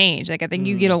consistently change. Like I think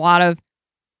you get a lot of,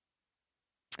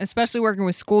 especially working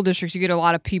with school districts, you get a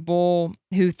lot of people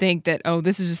who think that, oh,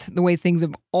 this is just the way things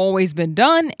have always been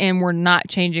done and we're not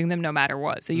changing them no matter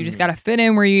what. So you just got to fit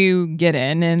in where you get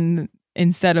in, and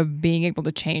instead of being able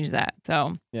to change that.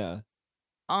 So, Yeah.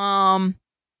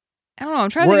 I don't know. I'm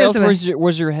trying to Where think else of something.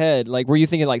 was your head? Like, were you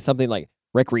thinking like something like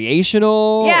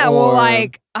recreational? Yeah, well, or-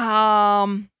 like I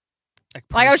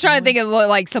was trying to think of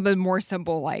like something more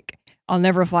simple, like I'll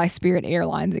never fly Spirit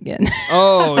Airlines again.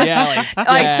 Oh yeah, like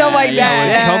Like stuff like that.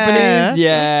 with Yeah. companies.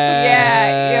 Yeah,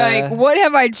 yeah, you're like what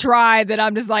have I tried that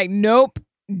I'm just like, nope,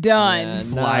 done. Yeah,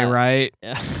 Fly nah. right.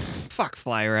 Yeah. Fuck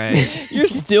Fly Right. You're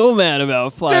still mad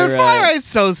about Fly Dude, Right. Fly Right's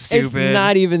so stupid. It's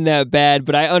not even that bad,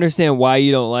 but I understand why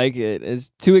you don't like it. It's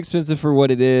too expensive for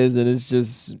what it is, and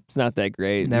it's not that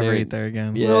great. Never They're- eat there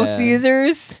again. Yeah. Little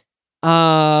Caesars.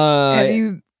 Uh, Have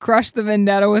you crushed the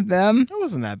vendetta with them? It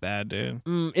wasn't that bad, dude.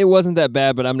 it wasn't that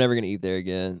bad, but I'm never gonna eat there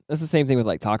again. That's the same thing with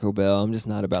like Taco Bell. I'm just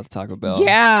not about the Taco Bell.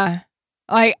 Yeah.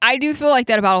 Like I do feel like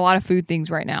that about a lot of food things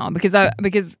right now because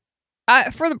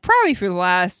probably for the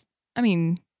last, I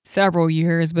mean, several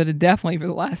years, but definitely for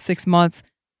the last 6 months,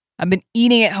 I've been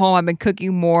eating at home. I've been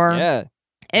cooking more. Yeah.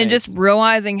 And Nice. just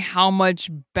realizing how much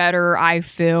better I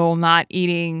feel not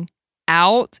eating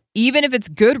out, even if it's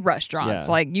good restaurants. Yeah.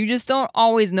 Like you just don't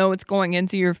always know what's going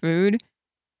into your food.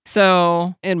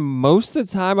 So And most of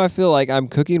the time, I feel like I'm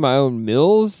cooking my own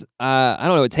meals. I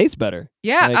don't know. It tastes better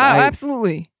yeah, Like,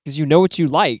 absolutely. because you know what you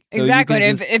like. So you Exactly. can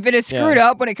And just- if it is screwed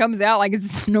up when it comes out, like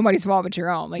it's nobody's fault but your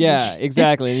own. Like yeah,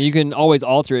 exactly. And you can always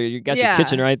alter it. You got Yeah. your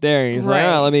kitchen right there. And you're just like,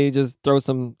 Right. let me just throw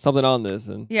something on this.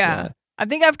 And Yeah. I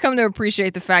think I've come to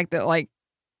appreciate the fact that like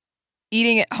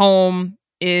eating at home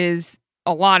is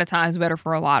a lot of times better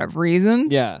for a lot of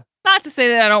reasons. Yeah. Not to say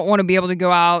that I don't want to be able to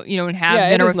go out, and have Yeah,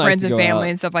 it dinner is with nice friends to and go family out.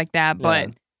 and stuff like that. Yeah. But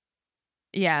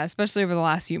yeah, especially over the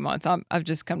last few months, I've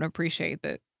just come to appreciate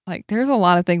that. Like, there's a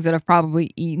lot of things that I've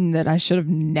probably eaten that I should have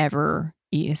never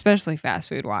eaten, especially fast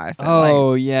food wise. that, like,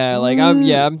 Oh yeah, like I'm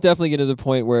definitely getting to the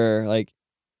point where like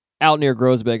out near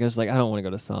Grosbeck, it's like I don't want to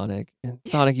go to Sonic. And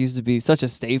Sonic used to be such a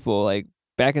staple, like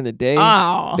back in the day.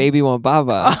 oh, Baby want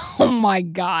Baba. oh my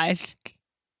gosh.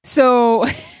 So,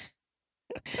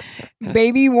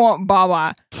 baby want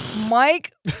Baba.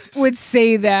 Mike would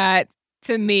say that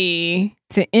to me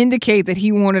to indicate that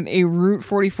he wanted a Route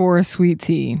 44 sweet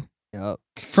tea Yep.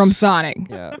 from Sonic.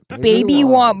 Yeah. Baby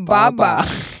want Baba.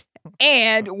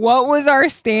 And what was our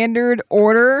standard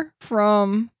order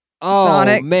from Oh,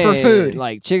 Sonic man. for food?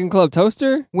 Like Chicken Club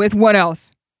toaster? with what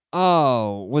else?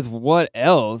 Oh, with what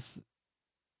else?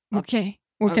 Okay.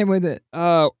 What came with it?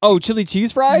 Chili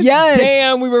cheese fries? Yes.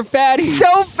 Damn, we were fatties.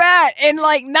 So fat and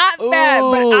like not fat,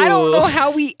 but I don't know Ooh. how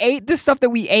we ate the stuff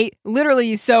that we ate.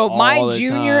 Literally, so my All the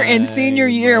junior and senior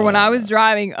time, year when I was bruh.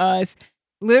 driving us,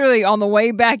 literally on the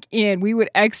way back in, we would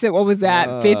exit, what was that,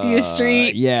 50th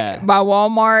Street Yeah. by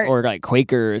Walmart. Or like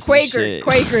Quaker or some shit.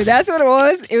 Quaker, that's what it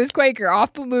was. It was Quaker,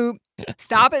 off the loop.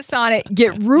 Stop at Sonic,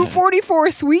 get Route 44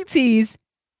 sweet teas,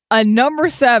 a number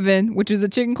 7, which is a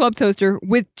Chicken Club toaster,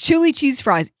 with chili cheese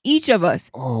fries, each of us.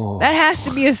 Oh. That has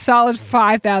to be a solid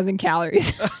 5,000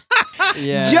 calories.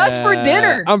 Yeah. just for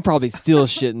dinner. I'm probably still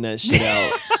shitting that shit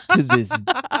out to this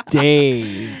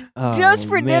day. Oh, Just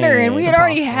for dinner. And we man. had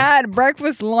already impossible. had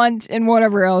breakfast, lunch, and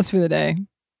whatever else for the day.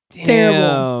 Damn.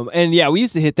 terrible. And yeah, we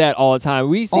used to hit that all the time.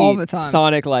 We used to All eat the time.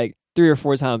 Sonic like 3 or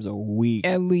 4 times a week.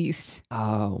 At least.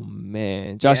 Oh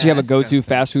man. Josh, Yeah, you have a it's go-to disgusting.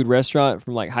 fast food restaurant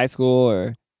from like high school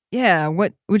or Yeah.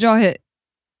 What would y'all hit?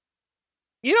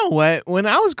 You know what? When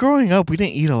I was growing up, we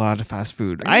didn't eat a lot of fast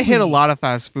food. I hit a Really? lot of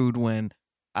fast food when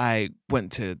I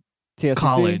went to TSCC?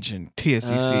 college and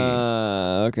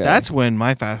TSCC. Okay. That's when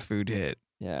my fast food hit.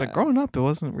 yeah. But growing up, it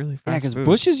wasn't really Yeah, fast because food.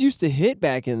 Bush's used to hit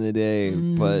back in the day,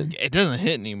 but It doesn't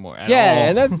hit anymore at yeah,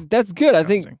 all. and that's good. I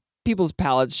think Disgusting. people's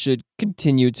palates should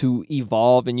continue to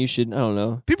evolve, and you should, I don't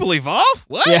know. People evolve?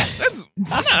 What? Yeah. That's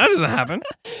that doesn't happen.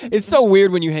 It's so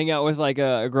weird when you hang out with like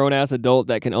a grown ass adult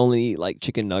that can only eat like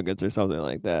chicken nuggets or something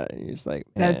like that, and you're just like,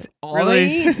 man. That's all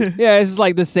Really? they eat? Yeah, it's just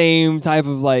like the same type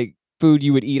of like food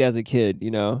you would eat as a kid, you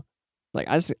know? Like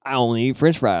I only eat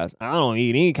French fries. I don't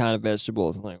eat any kind of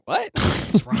vegetables. I'm like, what?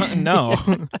 What's wrong? No.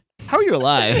 How are you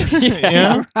alive?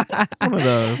 Yeah. One of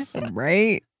those.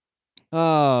 Right?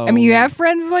 Oh, I mean, you have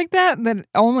friends like that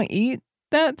only eat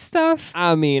that stuff?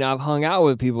 I mean, I've hung out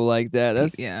with people like that.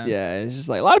 That's Yeah. It's just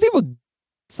like a lot of people.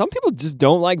 Some people just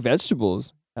don't like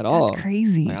vegetables at all. That's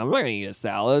crazy. Like, I'm not gonna eat a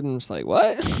salad. And I'm just like,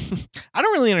 what? I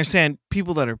don't really understand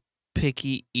people that are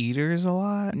picky eaters a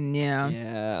lot. Yeah.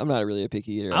 Yeah, I'm not really a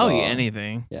picky eater. at I'll eat all.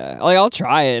 anything. Yeah, like I'll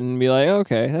try it and be like,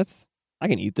 okay, I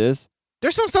can eat this.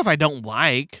 There's some stuff I don't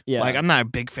like. Yeah. Like I'm not a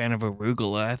big fan of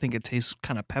arugula. I think it tastes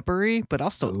kind of peppery, but I'll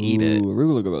still eat it. Ooh,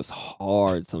 arugula goes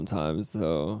hard sometimes,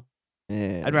 though.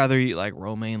 Man. I'd rather eat like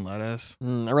romaine lettuce.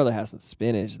 I'd rather have some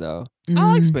spinach though.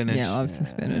 I like Mm, spinach. Yeah, I love some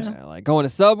spinach. Yeah, like going to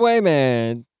Subway,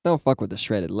 man. Don't fuck with the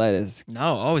shredded lettuce. No,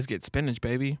 always get spinach,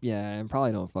 baby. Yeah, and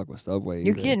probably don't fuck with Subway.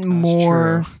 You're either. getting That's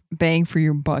more true. bang for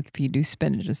your buck if you do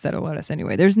spinach instead of lettuce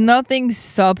anyway. There's nothing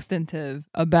substantive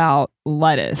about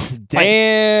lettuce. Like,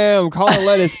 Damn, calling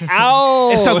lettuce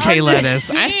out. It's okay, I'm lettuce.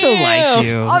 I still Damn. like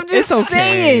you. I'm just it's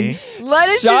okay. saying.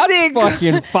 Lettuce Shots is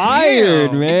fucking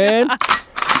fired, Damn. man.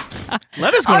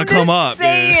 Lettuce gonna I'm come just up, dude.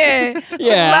 saying.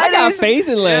 Yeah, I got Lettuce- faith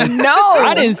in lettuce. No.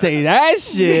 I didn't say that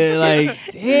shit. Like,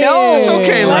 damn. No. It's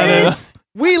okay, Lettuce- lettuce.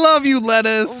 We love you,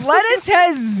 lettuce. Lettuce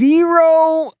has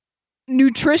zero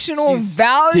nutritional She's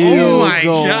value. still Oh my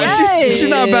going God, she's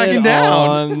not backing in down.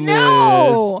 on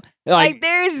No. this. Like,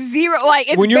 there's zero. Like,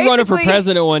 it's when you're running for basically-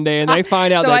 president one day and they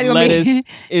find out So that I gonna be- lettuce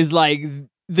is like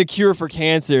the cure for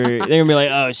cancer, they're gonna be like,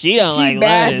 "Oh, she don't She like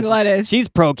bashed lettuce. lettuce." She's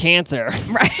pro cancer."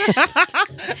 Right.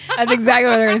 That's exactly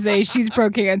what they're going to say. She's pro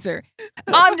cancer.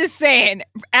 I'm just saying,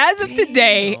 as of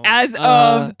today, as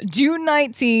of June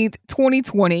 19th,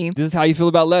 2020, This is how you feel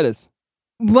about lettuce.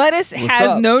 lettuce What's has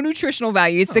up? no nutritional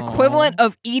value. It's the equivalent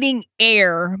of eating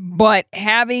air, but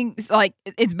having, like,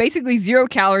 it's basically 0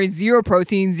 calories, 0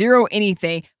 protein, 0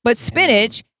 anything. But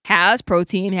spinach has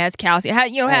protein, has calcium,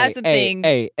 has some things.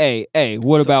 Hey.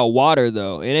 What about water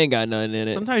though? It ain't got nothing in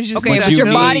it. Sometimes you just Okay, need but that your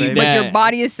food, body, baby. but your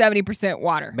body is 70%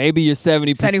 water. Maybe you're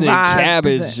 70% 75%.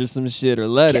 cabbage or some shit or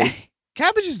lettuce.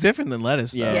 Cabbage is different than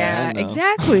lettuce, though. Yeah. I know.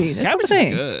 Exactly. That's Cabbage what I'm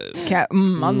saying. is good.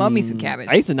 I love me some cabbage.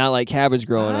 I used to not like cabbage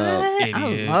growing up. What?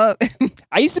 Idiot. I love.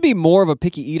 I used to be more of a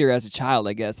picky eater as a child,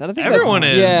 I guess. I don't think Everyone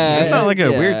that's, is. Yeah, It's not like a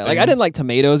weird Like thing. I didn't like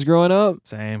tomatoes growing up.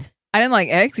 Same. I didn't like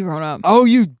eggs growing up. Oh,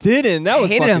 you didn't? That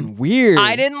was Hated fucking 'em. weird.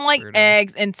 I didn't like Weirdo.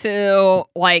 eggs until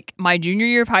like my junior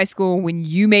year of high school when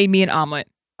you made me an omelet.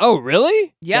 Oh,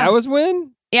 really? Yeah. That was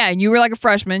when? Yeah, and you were like a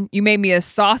freshman. You made me a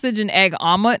sausage and egg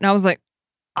omelet, and I was like,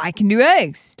 I can do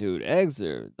eggs. Dude, eggs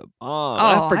are the bomb. Oh,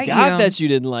 I I forgot eat 'em. that you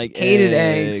didn't like Hated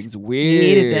eggs. Weird.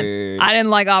 Hated them. I didn't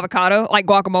like avocado, like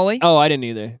guacamole, Oh, I didn't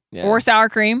either. Yeah. or sour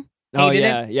cream. Oh Hated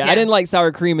yeah, it. yeah. I didn't like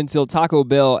sour cream until Taco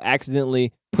Bell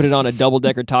accidentally put it on a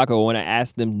double-decker taco when I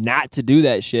asked them not to do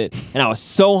that shit. And I was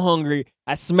so hungry,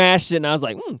 I smashed it, and I was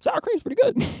like, sour cream's pretty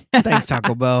good. Thanks,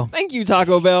 Taco Bell. Thank you,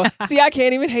 Taco Bell. See, I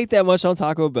can't even hate that much on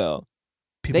Taco Bell.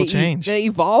 People change. They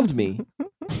evolved me.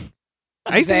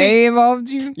 I used to They hate, involved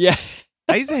you. Yeah.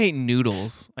 I used to hate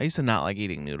noodles. I used to not like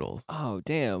eating noodles. Oh,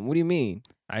 damn. What do you mean?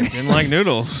 I didn't like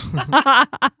noodles.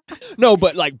 No,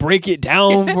 but like break it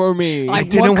down for me. I Like,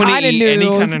 didn't what want to kind of eat any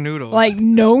noodles? kind of noodles. Like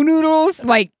no noodles,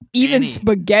 like even Any.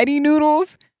 spaghetti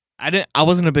noodles. I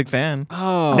wasn't a big fan.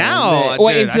 Oh, Now, man.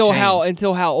 Wait, dude, I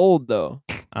until how old though?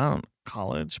 I don't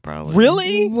college probably.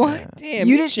 Really? What? Yeah. Damn,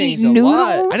 You you didn't changed eat a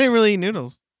lot. noodles? I didn't really eat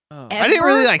noodles. Oh. I didn't Ever?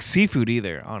 really like seafood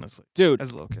either, honestly. Dude,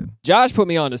 As a little kid. Josh put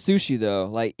me on to sushi though.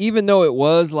 Like even though it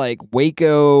was like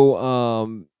Waco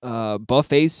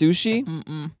buffet sushi,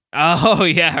 Mm-mm. Oh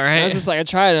yeah, I right. was just like I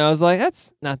tried it and I was like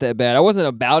that's not that bad. I wasn't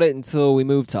about it until we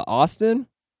moved to Austin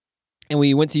and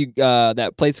we went to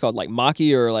that place called like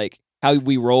Maki or like How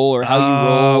We Roll or How You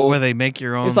Roll. where they make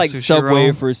your own. It's like sushi Subway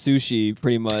roll. for sushi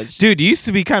pretty much. Dude, it used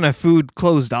to be kind of food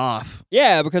closed off.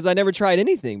 Yeah, because I never tried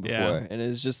anything before. Yeah. And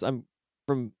it's just I'm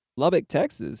from Lubbock,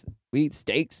 Texas. We eat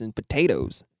steaks and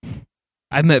potatoes.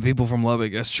 I've met people from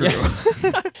Lubbock. That's true.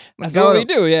 That's Go what to we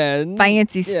do, yeah. And-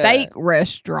 Fancy Yeah. steak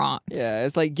restaurants. Yeah,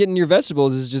 it's like getting your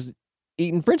vegetables is just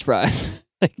eating French fries.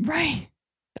 Right.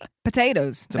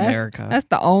 Potatoes. It's America. That's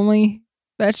the only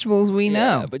vegetables we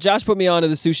Yeah, know. but Josh put me onto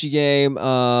the sushi game,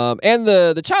 and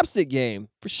the chopstick game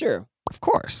for sure. Of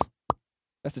course.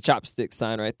 That's the chopstick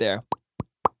sign right there.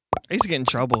 I used to get in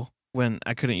trouble when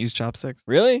I couldn't use chopsticks.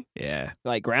 Really? Yeah.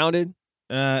 Like grounded?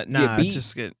 Nah, beat?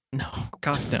 just get no.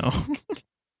 God no.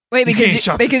 Wait, You can't use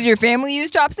chopsticks. because your family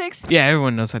used chopsticks? Yeah,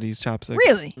 everyone knows how to use chopsticks.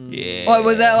 Really? Yeah. Or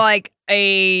was that like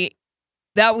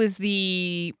that was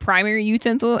the primary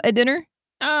utensil at dinner?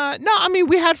 No, I mean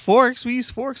we had forks. We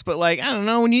used forks, but like I don't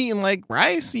know, when you eating like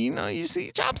rice, you see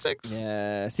chopsticks.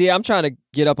 Yeah. See, I'm trying to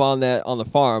get up on that on the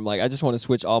farm. Like, I just want to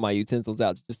switch all my utensils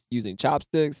out to just using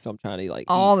chopsticks. So I'm trying to like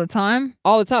All eat the time?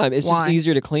 all the time. It's Why? just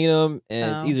easier to clean them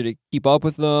and it's Oh. easier to keep up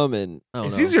with them. And I don't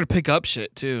It's know. easier to pick up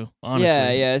shit too. Honestly.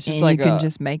 Yeah. It's just And like you can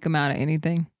just make them out of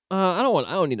anything. I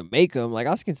don't need to make them. Like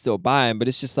I can still buy them, but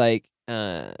it's just like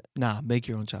Nah, make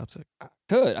your own chopstick.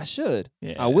 I should.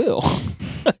 Yeah. I will.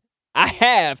 I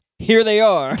have. Here they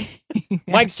are.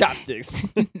 Mike's chopsticks.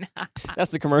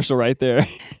 That's the commercial right there.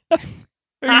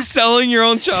 Are you selling your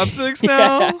own chopsticks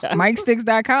now?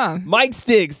 MikeSticks.com. Mike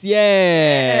Sticks,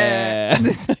 yeah.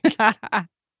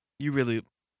 You really.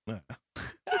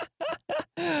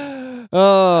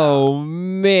 Oh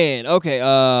man. Okay,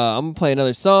 I'm gonna play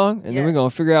another song and then Yeah. we're gonna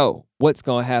figure out what's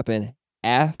gonna happen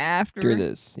after After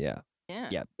this. Yeah.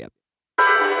 Yeah. Yep.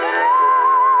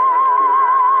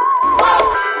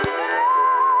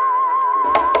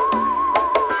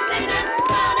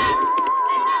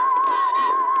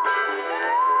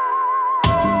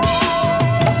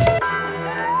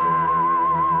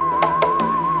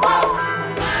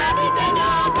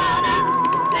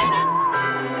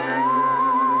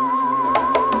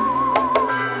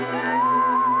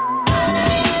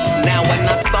 Now when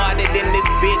I started in this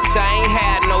bitch, I ain't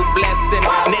had no blessing.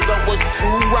 Nigga was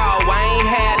too raw, I ain't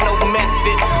had no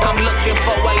method. I'm looking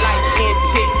for a light-skinned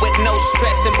chick with no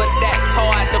stressing, but that's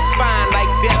hard to find, like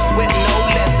deaths with no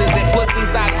lessons. And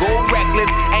pussies, I go reckless,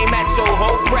 aim at your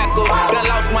whole freckles. Done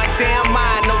lost my damn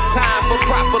mind, no time for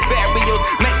proper burials.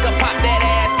 Make her pop that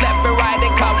ass left and right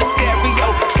and call it stereo.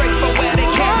 Straight for where they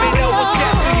carried over,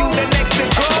 schedule you the next to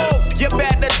go. You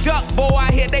better duck, boy, I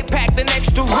hear they packed an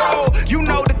extra roll. You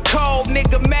know the code,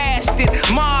 nigga mashed it,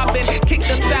 mobbing, kicked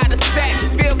us out of Saks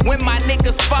Fifth. When my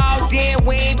niggas fall, then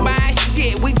we ain't buying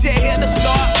shit. We just here to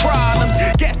start problems.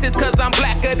 Guess it's cause I'm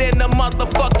blacker than the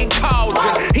motherfucking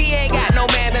cauldron. He ain't got no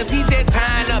manners, he just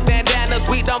tying up bandanas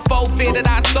We done forfeited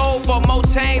our soul for more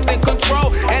chains and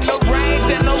control. And the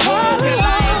range and the road, till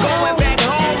I ain't going back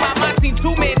home. I might seen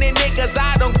too many niggas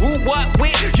I done grew up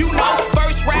with. You know,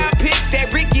 first round pitch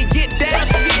that Ricky get down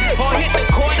shit. Or hit the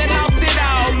court and lost it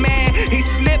all, man. He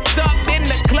slipped up in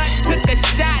the clutch, took a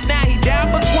shot, now he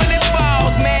down for 20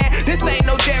 falls, man. This ain't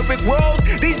no Derrick Rose,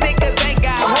 these niggas ain't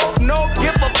got hope. No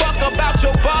give a fuck about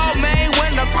your ball, man.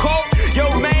 When the coat,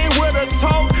 your man with a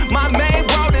tote, my man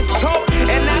brought his coat.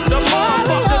 And after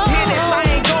motherfuckers hit us, I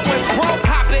ain't going broke.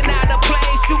 Hopping out of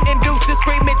plane, shooting deuces,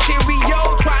 screaming Cheerio.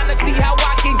 Trying to see how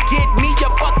I can get me a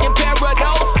fucking pair of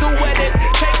those. Stewardess,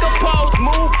 take a pose,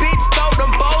 move, bitch, throw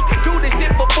them bows. Do this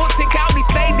shit for Fulton County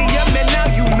Stadium, and now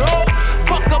you know.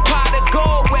 Fuck a pot of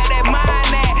gold, where that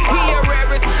mine at? He a rare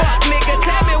as fuck, nigga,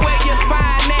 tell me where you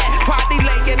find that. Probably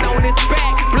laying on his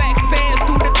back, black sands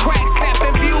through the cracks,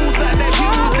 snapping views of the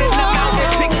views in the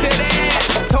mountains, picture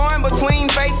that. Torn between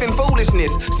faith and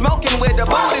foolishness. Smoking with the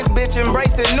Buddhist bitch,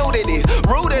 embracing nudity.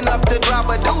 Rude enough to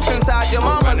drop a deuce inside your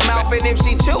mama's mouth. And if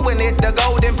she chewing it, the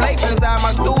golden flakes inside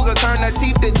my stools will turn her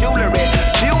teeth to jewelry.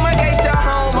 Fumigate your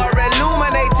home or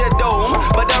illuminate your dome.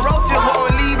 But the roaches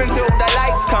won't leave until the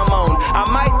lights come on. I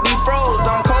might be froze,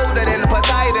 I'm colder than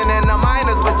Poseidon in a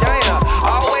miner's vagina.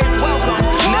 Always welcome,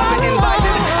 never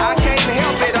invited. I can't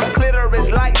help it, I'm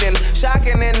clitoris lightning.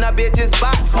 Shocking in a bitch's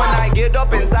box when I get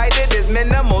up inside it. There's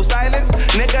minimal silence.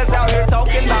 Niggas out here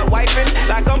talking about wiping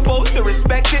like I'm supposed to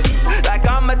respect it. Like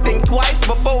I'ma think twice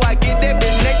before I get that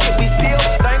bitch naked. We still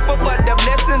thankful for the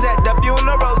blessings at the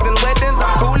funerals and weddings.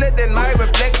 I'm cooler than my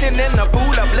reflection in a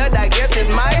pool of blood. I guess it's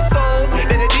my soul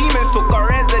that the demons took our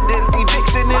residence.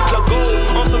 Eviction is the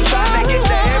goal. On some trying to get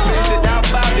to heaven, shit out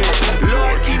about it.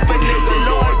 Lord keep a nigga,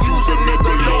 Lord use a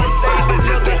nigga, Lord save a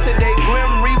nigga. Today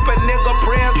grim reaper nigga,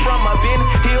 prayers from a bin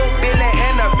hillbilly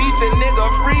and a beach a nigga,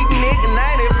 freak Nick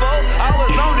 94. I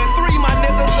was only 3, my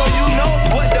nigga, so you know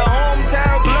what the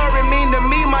hometown glory mean to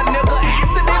me, my nigga.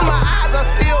 Acid in my eyes, I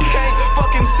still can't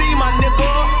fucking see, my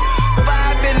nigga.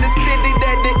 Vibe in the city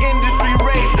that the industry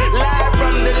raped. Live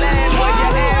from the land where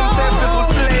your ancestors were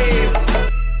slaves.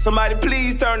 Somebody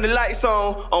please turn the lights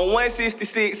on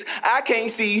 166. I can't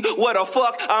see where the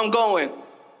fuck I'm going.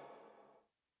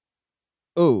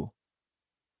 Ooh.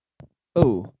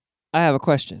 I have a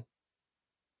question.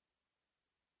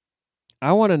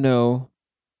 I want to know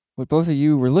what both of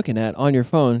you were looking at on your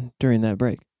phone during that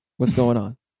break. What's going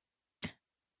on?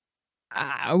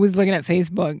 I was looking at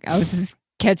Facebook. I was just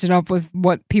catching up with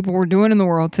what people were doing in the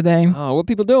world today. Oh, what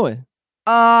people doing?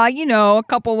 A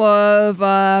couple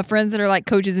of friends that are like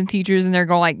coaches and teachers, and they're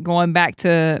going back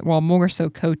to, well, more so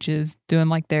coaches doing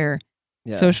like their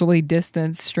socially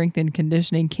distanced strength and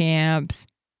conditioning camps.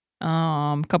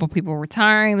 A couple people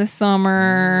retiring this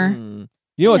summer.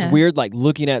 You know what's weird? Like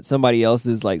looking at somebody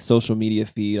else's like social media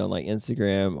feed on like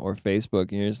Instagram or Facebook,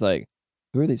 and you're just like,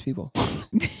 who are these people?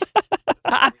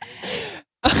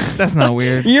 That's not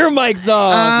weird. Your mic's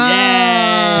off.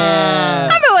 Yeah.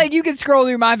 I feel like you could scroll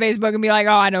through my Facebook and be like,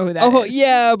 oh, I know who that is.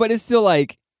 Yeah, but it's still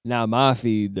like not my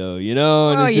feed though, you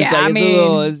know? And it's just like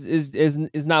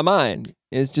it's not mine.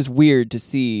 It's just weird to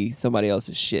see somebody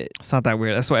else's shit. It's not that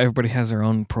weird. That's why everybody has their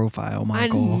own profile,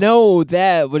 Michael. I know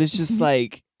that, but it's just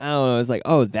like, I don't know. It's like,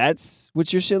 oh, that's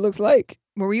what your shit looks like.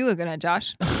 What were you looking at,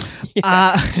 Josh?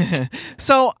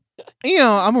 So,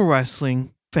 I'm a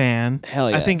wrestling fan.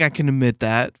 Hell yeah. I think I can admit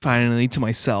that finally to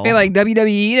myself. Hey, like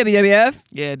WWE, WWF?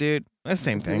 Yeah, dude. That's the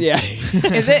same thing. Yeah.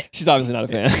 Is it? She's obviously not a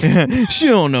fan. She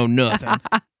don't know nothing.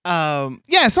 So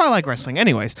I like wrestling.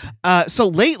 Anyways, so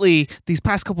lately, these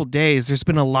past couple days, there's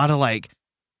been a lot of like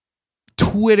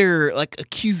Twitter like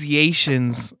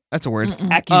accusations. That's a word.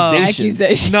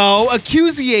 Accusations. No,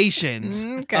 accusations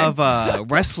Okay.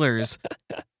 of wrestlers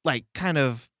like kind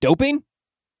of doping.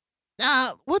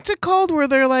 What's it called? Where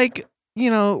they're like,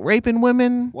 raping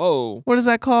women. Whoa. What is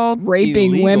that called?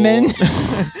 Raping Illegal. women.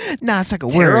 Nah, it's like a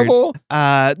Terrible.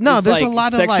 word. No, It's there's like a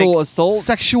lot of sexual like assault.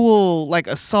 sexual like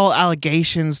assault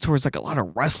allegations towards like a lot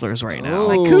of wrestlers right now.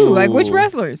 Like who? Like which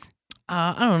wrestlers?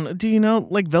 I don't know. Do you know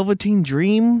like Velveteen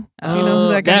Dream? Do you know who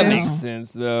that guy That is? makes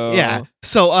sense though. Yeah.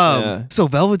 So Yeah. so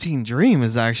Velveteen Dream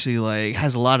is actually like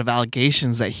has a lot of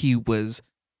allegations that he was,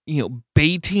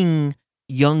 baiting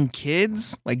young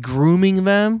kids, like grooming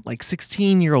them, like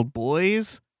 16-year-old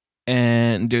boys.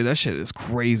 And dude, that shit is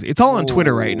crazy. It's all on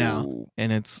Twitter right now.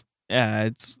 And it's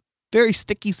very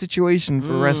sticky situation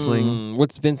for wrestling.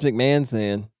 What's Vince McMahon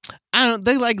saying?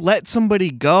 They like let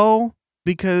somebody go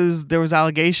because there was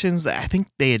allegations that I think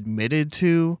they admitted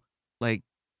to like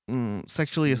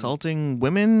sexually assaulting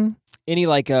women. Any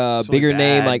like really bigger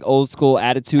name, bad. like old school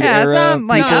attitude Yeah, era? I'm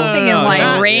like, people? I'm thinking no, like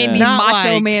not- Randy not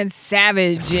Macho like- Man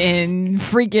Savage and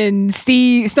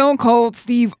freaking Stone Cold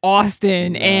Steve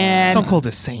Austin and Stone Cold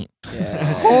is Saint. Yeah.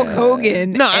 Hulk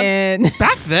Hogan No, and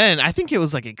Back then, I think it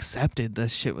was like accepted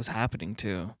this shit was happening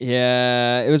too.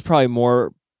 Yeah, it was probably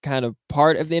more kind of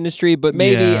part of the industry, but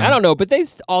maybe Yeah. I don't know. But they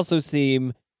also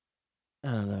seem, I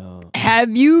don't know.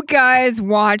 have you guys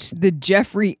watched the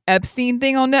Jeffrey Epstein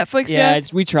thing on Netflix Yeah,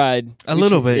 yet? we tried A We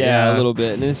little tried- bit, yeah, yeah. a little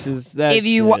bit, and it's just that. If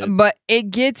you but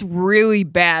it gets really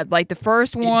bad. Like the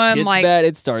first one, it's like bad,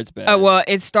 it starts bad. well,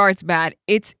 it starts bad.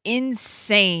 It's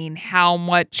insane how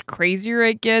much crazier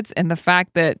it gets, and the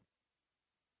fact that,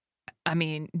 I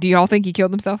mean, do y'all think he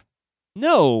killed himself?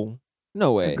 no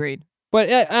way. Agreed. But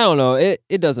I don't know. It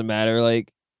doesn't matter.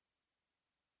 Like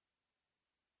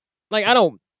I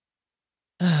don't.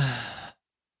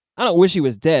 I don't wish he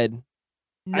was dead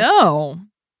No.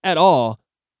 at all.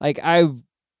 Like I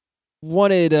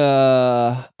wanted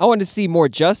to see more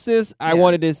justice. I Yeah.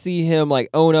 wanted to see him like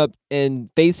own up and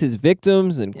face his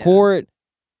victims in Yeah. court.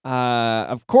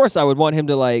 Of course I would want him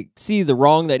to like see the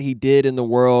wrong that he did in the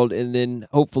world and then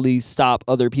hopefully stop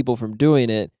other people from doing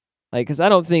it. Like cuz I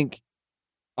don't think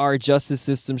our justice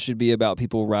system should be about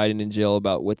people riding in jail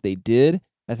about what they did.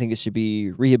 I think it should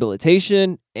be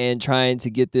rehabilitation and trying to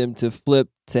get them to flip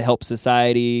to help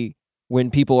society when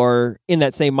people are in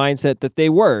that same mindset that they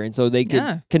were. And so they could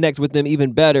Yeah. connect with them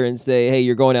even better and say, hey,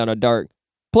 you're going down a dark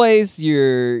place.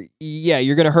 You're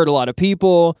going to hurt a lot of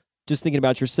people just thinking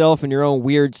about yourself and your own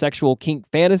weird sexual kink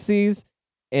fantasies,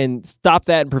 and stop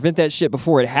that and prevent that shit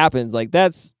before it happens. Like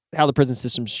that's how the prison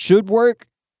system should work.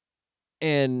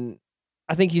 And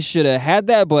I think he should have had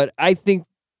that, but I think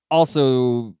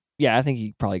also, I think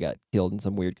he probably got killed in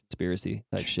some weird conspiracy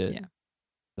type shit. Yeah.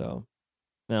 So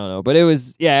I don't know, but it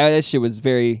was that shit was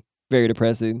very, very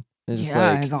depressing. It's just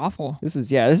like It's awful. this is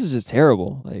just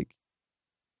terrible. Like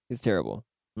it's terrible.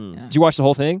 Yeah. Did you watch the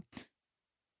whole thing?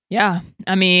 Yeah.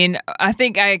 I mean, I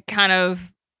think I kind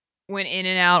of went in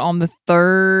and out on the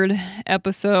third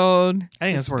episode. I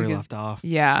think just that's where we because- left off.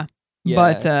 Yeah. Yeah.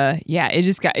 But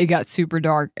it got super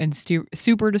dark and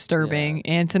super disturbing.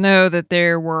 And to know that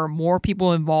there were more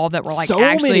people involved that were like so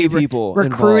actually many people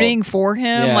recruiting for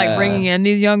him, like Yeah. bringing in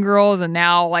these young girls, and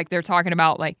now like they're talking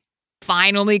about like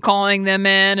finally calling them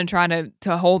in and trying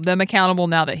to hold them accountable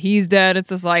now that he's dead. It's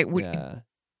just like involved. Yeah.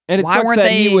 And it Why sucks weren't that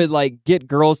they- he would like get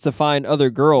girls to find other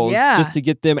girls Yeah. just to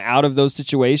get them out of those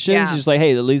situations. Yeah. He's just like,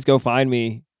 hey, at least go find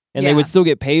me, and they Yeah. would still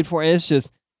get paid for it. And it's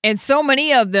just and so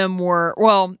many of them were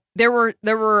there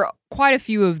were quite a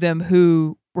few of them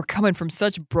who were coming from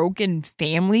such broken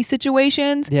family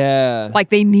situations. Like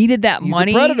they needed that He's a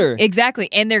money. predator. Exactly.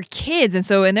 And they're kids. And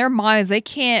so in their minds, they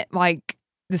can't like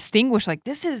distinguish like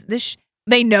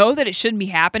they know that it shouldn't be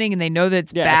happening and they know that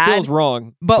it's bad. it feels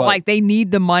wrong. But like they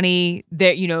need the money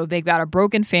that, they've got a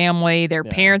broken family, their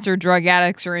parents are drug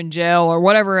addicts or in jail or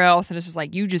whatever else. And it's just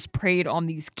like, you just preyed on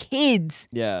these kids.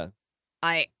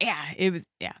 It was.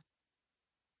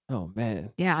 Oh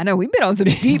man. Yeah, I know. We've been on some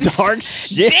deep Dark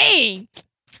shit. Dang.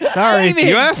 Sorry, even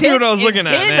you asked me what I was intend- looking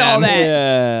at, intend all man. that.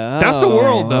 Yeah. That's the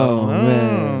world, though. Oh,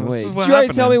 man. this Wait. is Did what you already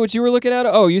tell happened. me what you were looking at?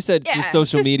 Oh, you said Yeah, just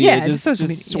social just- media. yeah, just just social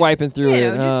just media. swiping through You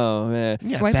it. know, just- Oh man.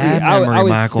 Yeah, Swipe bad through. memory, I was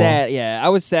Michael. sad. Yeah, I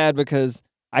was sad because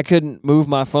I couldn't move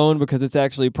my phone because it's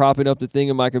actually propping up the thing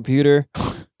in my computer.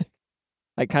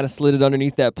 I kind of slid it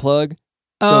underneath that plug,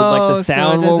 so like Oh, the so it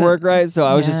sound will doesn't- work right. So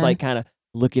I was just Yeah. like kind of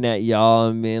looking at y'all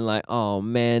and being like, "Oh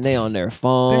man, they on their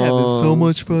phones. They're having so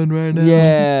much fun right now.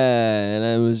 Yeah, and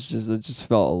I just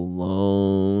felt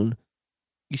alone.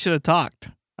 You should have talked.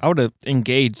 I would have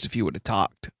engaged if you would have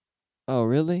talked. Oh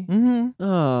really? Mm-hmm.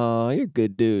 Oh, you're a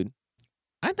good dude.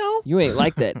 I know. You ain't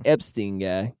like that Epstein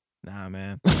guy. Nah,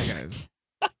 man. That guy's.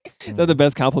 Is that the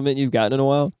best compliment you've gotten in a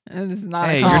while? This is not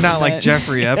a Hey, you're not like compliment.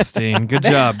 Jeffrey Epstein. Good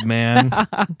job, man.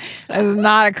 That is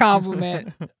not a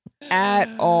compliment at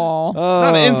all. It's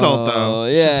not an insult, though. Oh,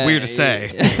 It's just weird to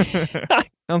say. yeah.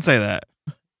 Don't say that.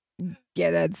 Yeah,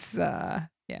 that's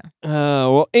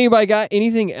Well, anybody got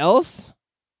anything else?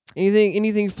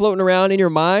 Anything floating around in your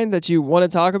mind that you want to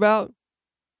talk about?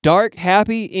 Dark,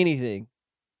 happy, anything?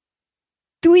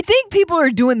 Do we think people are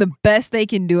doing the best they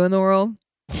can do in the world?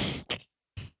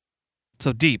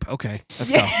 So deep. Okay,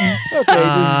 let's go.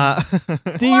 Okay,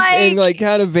 just deep and like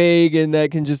kind of vague, and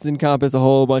that can just encompass a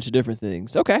whole bunch of different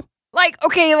things. Okay. Like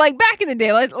back in the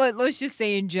day, let's just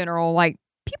say in general, like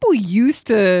people used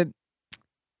to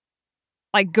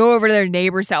like go over to their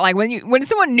neighbor's house. Like when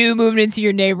someone new moved into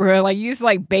your neighborhood, like you used to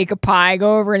like bake a pie,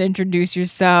 go over and introduce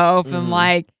yourself, and Mhm.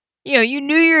 like you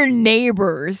knew your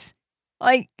neighbors.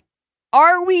 Like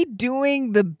are we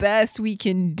doing the best we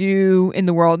can do in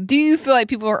the world? Do you feel like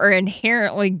people are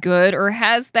inherently good, or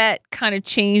has that kind of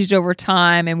changed over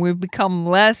time and we've become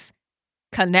less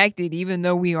connected, even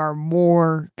though we are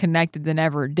more connected than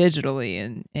ever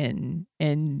digitally and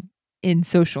in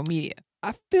social media?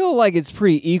 I feel like it's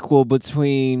pretty equal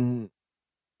between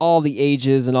all the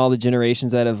ages and all the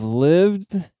generations that have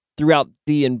lived throughout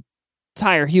the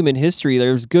entire human history.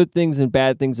 There's good things and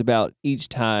bad things about each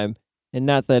time. And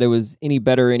not that it was any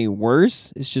better or any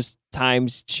worse. It's just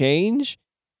times change,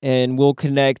 and we'll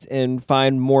connect and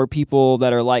find more people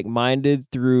that are like-minded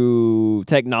through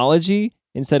technology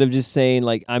instead of just saying,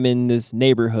 like, I'm in this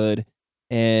neighborhood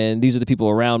and these are the people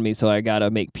around me, so I got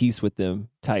to make peace with them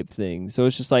type thing. So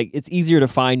it's just like, it's easier to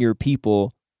find your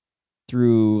people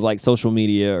through like social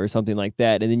media or something like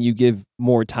that. And then you give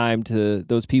more time to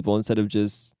those people instead of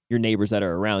just your neighbors that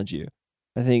are around you.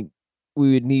 I think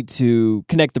we would need to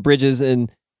connect the bridges and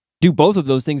do both of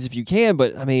those things if you can.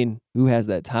 But I mean, who has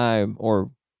that time or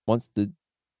wants to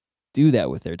do that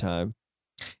with their time?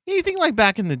 Yeah, you think like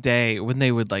back in the day when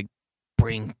they would like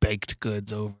bring baked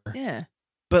goods over. Yeah.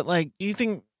 But like, you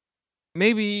think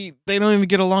maybe they don't even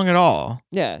get along at all.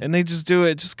 Yeah. And they just do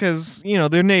it just because, you know,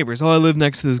 they're neighbors. Oh, I live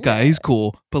next to this guy. He's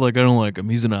cool. But like, I don't like him.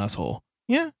 He's an asshole.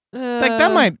 Yeah. Like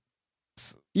that might.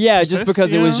 Yeah, persist, just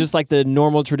because it you was know? just like the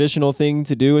normal traditional thing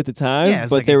to do at the time. Yeah, it's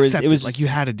but like it was accepted, like just you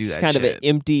had to do just that kind of an shit.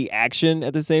 empty action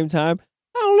at the same time.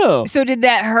 I don't know. So did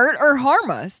that hurt or harm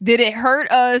us? Did it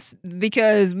hurt us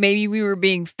because maybe we were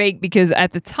being fake because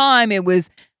at the time it was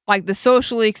like the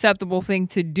socially acceptable thing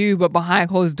to do, but behind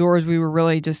closed doors we were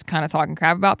really just kind of talking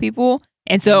crap about people?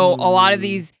 And so a lot of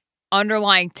these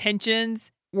underlying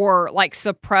tensions were like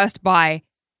suppressed by,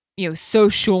 you know,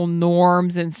 social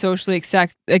norms and socially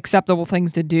acceptable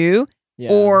things to do. Yeah.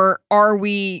 Or are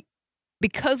we,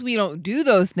 because we don't do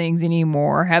those things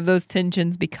anymore, have those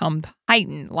tensions become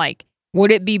heightened? Like,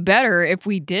 would it be better if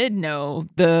we did know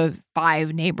the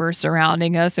 5 neighbors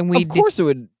surrounding us and we of course it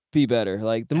would be better.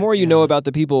 Like, the more you know about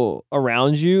the people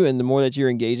around you and the more that you're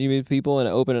engaging with people in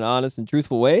an open and honest and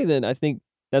truthful way, then I think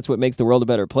that's what makes the world a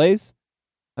better place.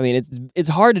 I mean, it's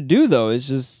hard to do, though. It's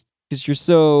just because you're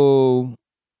so,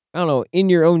 I don't know, in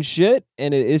your own shit,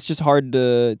 and it's just hard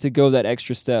to go that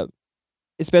extra step,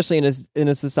 especially in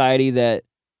a society that,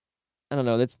 I don't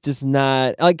know, that's just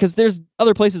not, like, because there's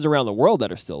other places around the world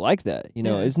that are still like that. You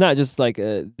know, Yeah. it's not just like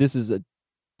this is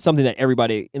something that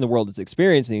everybody in the world is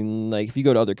experiencing. Like, if you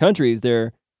go to other countries,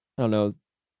 they're, I don't know,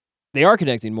 they are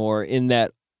connecting more in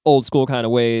that old school kind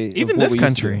of way. of Even what this we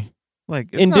used to. country. Like,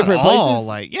 it's In not different all, places?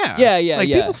 like, yeah. Yeah, Like,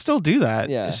 yeah. people still do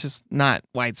that. Yeah. It's just not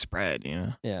widespread, you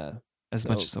know, Yeah. as So-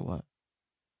 much as it was.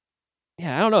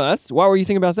 Yeah, I don't know. Why were you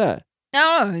thinking about that?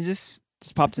 No, it just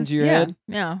Pops into your yeah, head?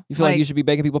 Yeah. You feel like you should be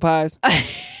baking people pies?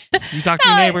 You talk to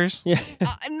your No, neighbors. Yeah.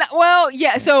 Well,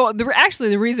 yeah. So the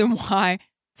reason why,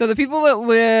 so the people that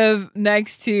live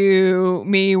next to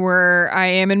me where I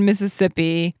am in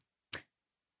Mississippi,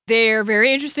 they're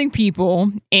very interesting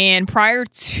people. And prior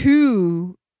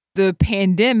to the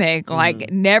pandemic,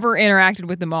 like never interacted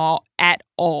with them all at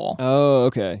all. Oh,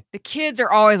 okay. The kids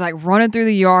are always like running through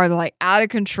the yard. They're like out of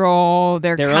control.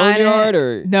 They're Their kind own yard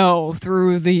or? no,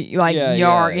 through the like Yeah,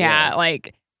 yard. yeah, Yeah,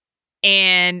 like,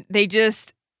 and they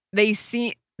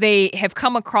have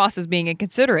come across as being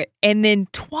inconsiderate. And then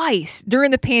twice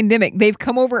during the pandemic, they've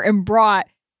come over and brought,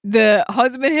 the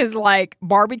husband has like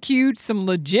barbecued some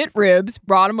legit ribs,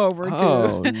 brought them over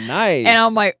Oh, to, nice. and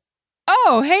I'm like,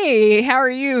 oh, hey, how are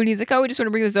you? And he's like, oh, we just want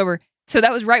to bring this over. So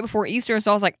that was right before Easter.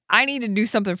 So I was like, I need to do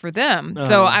something for them.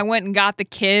 So I went and got the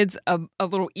kids a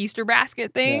little Easter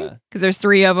basket thing, Yeah. because there's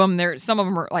 3 of them. Some of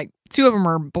them are like, 2 of them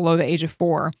are below the age of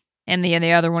 4. And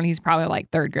the other one, he's probably like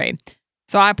 3rd grade.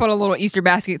 So I put a little Easter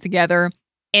basket together.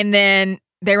 And then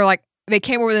they were like, they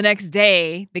came over the next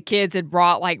day. The kids had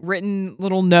brought like written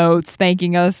little notes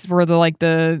thanking us for What?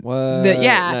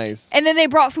 yeah. Nice. And then they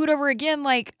brought food over again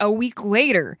like a week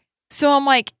later. So I'm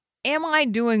like, am I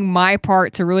doing my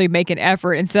part to really make an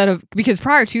effort instead of, because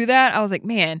prior to that, I was like,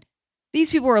 man, these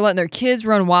people are letting their kids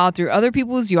run wild through other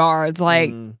people's yards.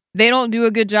 Like, they don't do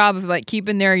a good job of like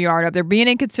keeping their yard up. They're being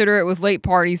inconsiderate with late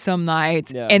parties some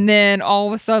nights. Yeah. And then all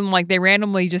of a sudden, like, they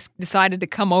randomly just decided to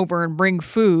come over and bring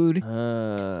food.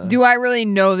 Do I really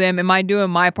know them? Am I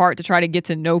doing my part to try to get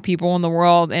to know people in the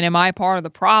world? And am I part of the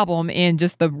problem in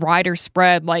just the wider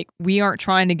spread? Like, we aren't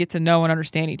trying to get to know and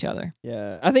understand each other.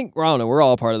 Yeah. I think, I don't know, we're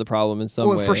all part of the problem in some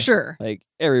Well, way. for sure. Like,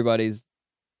 everybody's,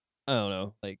 I don't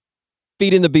know, like,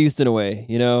 feeding the beast in a way,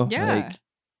 you know? Yeah. Like,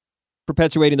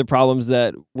 perpetuating the problems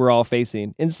that we're all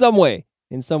facing in some way.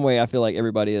 In some way, I feel like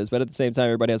everybody is. But at the same time,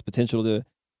 everybody has potential to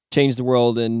change the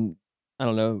world and, I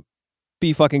don't know,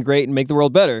 be fucking great and make the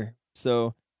world better.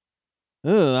 So I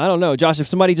don't know, Josh. If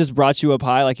somebody just brought you a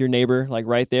pie, like your neighbor, like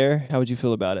right there, how would you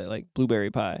feel about it? Like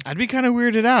blueberry pie. I'd be kind of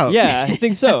weirded out. Yeah, I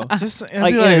think so. Just I'd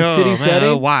Like be in a "Oh, city man,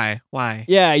 setting? Why?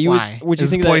 Yeah, you Why? would you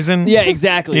Is think it poison? That, yeah,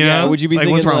 exactly. You Yeah, know? would you be Like,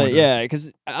 thinking what's wrong like, with this? yeah,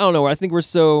 because I don't know. I think we're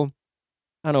so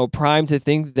primed to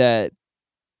think that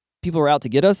people are out to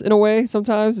get us in a way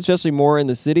sometimes, especially more in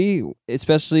the city,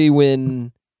 especially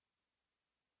when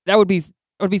that would be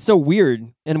so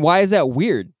weird. And why is that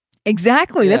weird?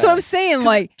 Exactly. That's Yeah. what I'm saying.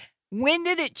 Like, when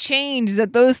did it change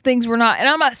that those things were not? And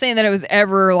I'm not saying that it was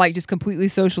ever like just completely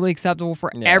socially acceptable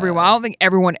for Yeah. everyone. I don't think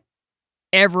everyone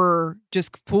ever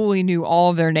just fully knew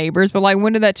all of their neighbors. But like,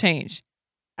 when did that change?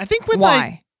 I think when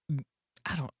Why? like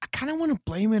I kind of want to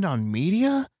blame it on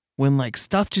media when like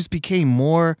stuff just became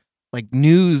more like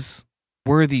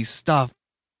news-worthy stuff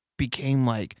became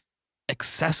like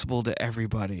accessible to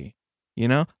everybody. You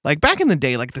know, like back in the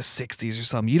day, like the 60s or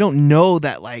something, you don't know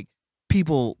that like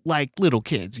people like little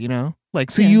kids, you know, like,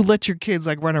 so Yeah. you let your kids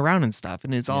like run around and stuff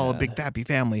and it's all a big happy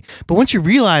family. But once you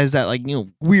realize that like, you know,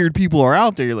 weird people are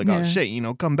out there, you're like, Yeah. oh shit, you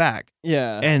know, come back.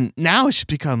 Yeah. And now it's just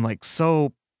become like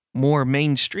so more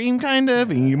mainstream kind of,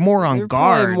 and you're more They on were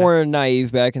probably guard. more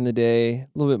naive back in the day, a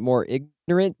little bit more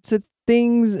ignorant to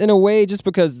things in a way, just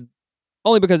because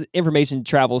information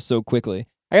travels so quickly.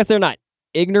 I guess they're not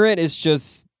ignorant. It's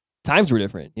just times were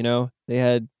different. You know, they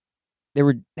had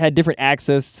different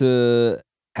access to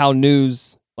how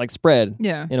news like spread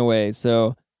Yeah. in a way.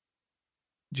 So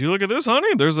Did you look at this,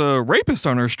 honey? There's a rapist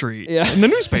on our street Yeah. in the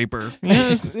newspaper.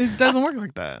 It doesn't work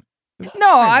like that. No,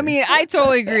 I mean, I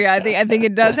totally agree. I think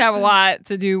it does have a lot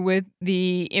to do with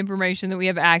the information that we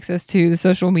have access to, the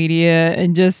social media,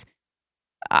 and just.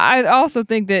 I also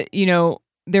think that, you know,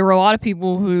 there were a lot of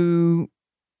people who,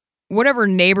 whatever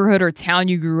neighborhood or town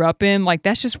you grew up in, like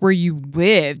that's just where you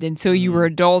lived until you were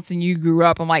adults and you grew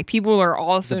up. And like people are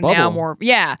also The now bubble. more,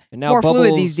 and now more bubbles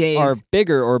fluid these days. are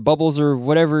bigger, or bubbles are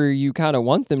whatever you kind of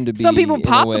want them to be. Some people in a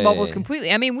pop the way. bubbles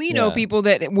completely. I mean, we know Yeah. people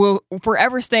that will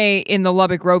forever stay in the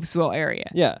Lubbock Ropesville area.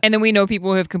 Yeah. And then we know people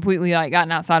who have completely like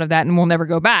gotten outside of that and will never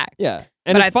go back. Yeah.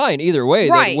 And But it's fine either way.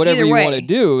 that Right, whatever either you way. want to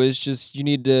do is just you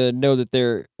need to know that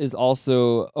there is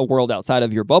also a world outside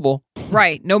of your bubble.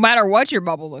 Right. No matter what your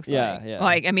bubble looks Yeah, like. yeah.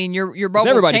 Like, I mean, your bubble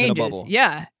everybody's in a changes. bubble.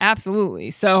 Yeah, absolutely.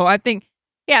 So I think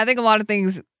a lot of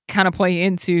things kind of play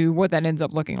into what that ends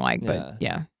up looking like. But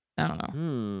yeah, I don't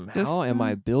know. Just- How am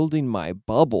I building my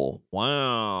bubble?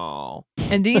 Wow.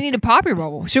 And do you need to pop your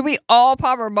bubble? Should we all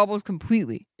pop our bubbles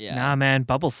completely? Yeah. Nah, man,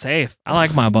 bubble's safe. I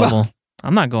like my bubble.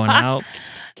 I'm not going out.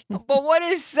 But what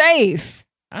is safe?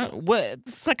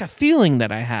 It's like a feeling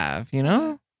that I have, you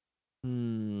know?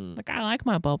 Hmm. Like I like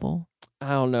my bubble. I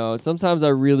don't know. Sometimes I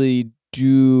really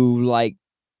do like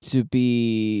to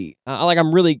be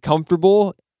I'm really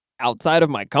comfortable outside of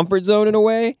my comfort zone in a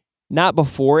way. Not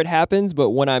before it happens,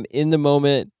 but when I'm in the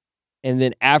moment and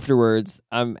then afterwards,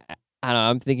 I'm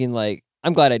thinking like,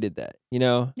 I'm glad I did that, you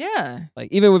know? Yeah. Like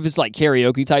even if it's like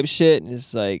karaoke type shit, and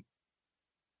it's like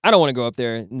I don't want to go up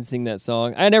there and sing that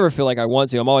song. I never feel like I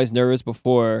want to. I'm always nervous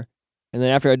before. And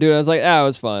then after I do it, I was like, it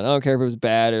was fun. I don't care if it was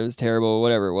bad, it was terrible,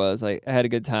 whatever it was. Like I had a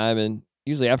good time. And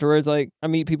usually afterwards, like I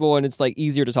meet people and it's like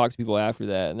easier to talk to people after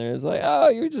that. And they're just like, oh,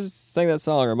 you just sang that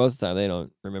song. Or most of the time they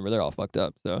don't remember. They're all fucked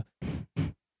up. So I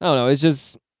don't know. It's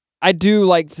just, I do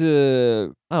like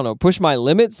to, push my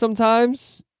limits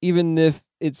sometimes, even if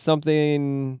it's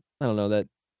something, that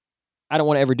I don't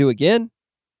want to ever do again,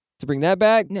 to bring that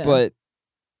back. Yeah. But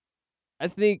I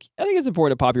think it's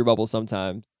important to pop your bubble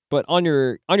sometimes, but on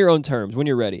your own terms when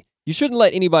you're ready. You shouldn't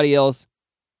let anybody else,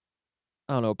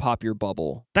 pop your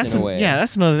bubble That's in a way.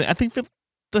 that's another thing. I think that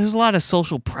there's a lot of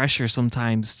social pressure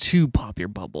sometimes to pop your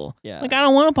bubble. Yeah. Like I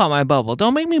don't want to pop my bubble.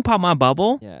 Don't make me pop my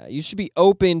bubble. Yeah, you should be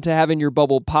open to having your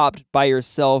bubble popped by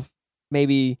yourself,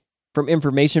 maybe from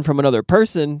information from another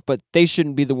person, but they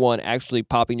shouldn't be the one actually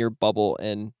popping your bubble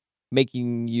and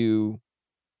making you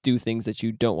do things that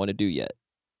you don't want to do yet.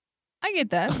 I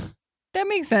get that. That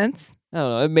makes sense. I don't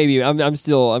know. Maybe I'm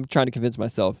trying to convince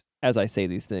myself as I say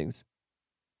these things.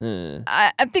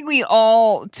 I think we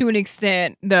all, to an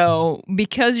extent, though,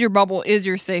 because your bubble is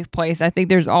your safe place, I think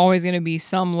there's always going to be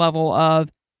some level of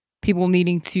people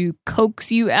needing to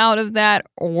coax you out of that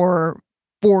or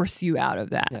force you out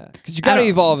of that. Yeah, because you got to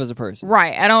evolve as a person.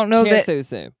 Right. I don't know Can't that. stay the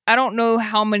same. I don't know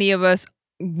how many of us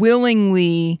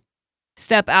willingly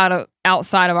step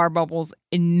outside of our bubbles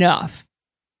enough.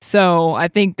 So I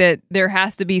think that there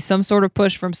has to be some sort of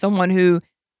push from someone who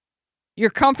you're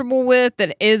comfortable with,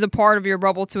 that is a part of your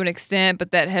bubble to an extent,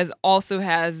 but that has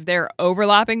their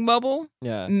overlapping bubble.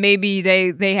 Yeah. Maybe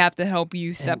they have to help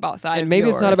you step outside. And of maybe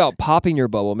it's not yours. about popping your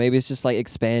bubble. Maybe it's just like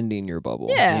expanding your bubble.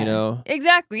 Yeah. You know?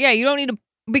 Exactly. Yeah. You don't need to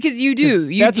Because you do.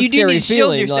 'Cause You that's a do scary need to shield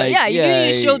feeling, yourself. like, Yeah, you do need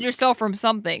to yeah, shield yourself from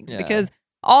some things Yeah. because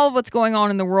all of what's going on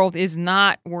in the world is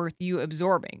not worth you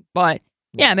absorbing. But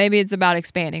yeah, maybe it's about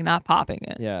expanding, not popping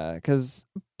it. Yeah,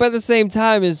 but at the same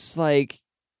time, it's like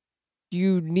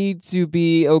you need to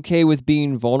be okay with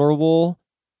being vulnerable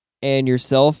and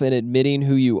yourself and admitting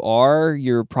who you are,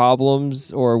 your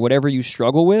problems, or whatever you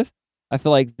struggle with. I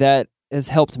feel like that has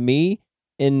helped me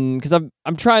because I'm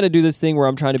trying to do this thing where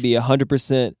I'm trying to be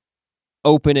 100%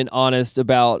 open and honest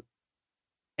about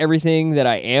everything that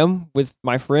I am with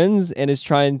my friends, and it's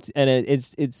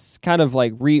kind of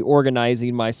like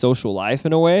reorganizing my social life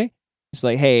in a way. It's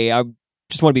like, hey, I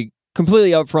just want to be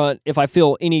completely upfront if I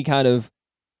feel any kind of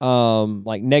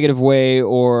like negative way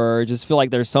or just feel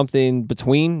like there's something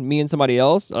between me and somebody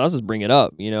else, I'll just bring it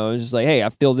up. It's just like, hey, I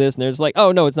feel this, and they're just like,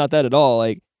 oh no, it's not that at all.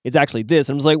 Like it's actually this.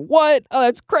 And I'm just like, what? Oh,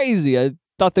 that's crazy. I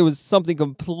thought there was something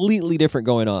completely different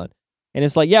going on. And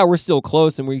it's like, yeah, we're still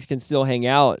close and we can still hang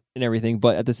out and everything.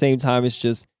 But at the same time, it's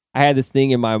just, I had this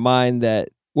thing in my mind that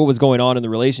what was going on in the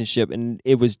relationship, and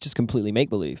it was just completely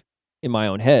make-believe in my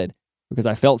own head because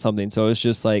I felt something. So it's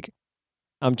just like,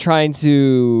 I'm trying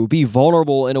to be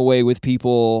vulnerable in a way with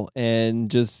people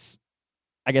and just,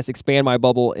 I guess, expand my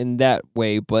bubble in that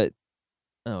way. But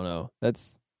I don't know.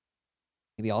 That's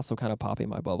maybe also kind of popping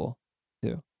my bubble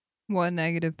too. What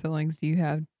negative feelings do you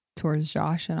have towards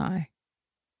Josh and I?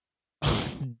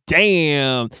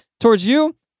 Damn. Towards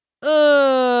you?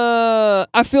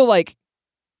 I feel like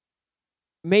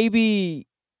maybe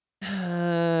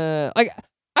like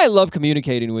I love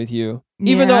communicating with you.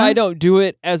 Even though Yeah. I don't do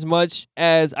it as much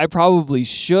as I probably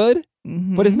should,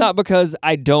 but it's not because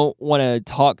I don't want to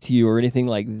talk to you or anything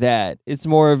like that. It's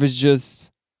more of it's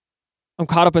just I'm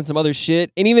caught up in some other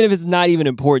shit. And even if it's not even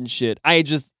important shit, I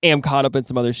just am caught up in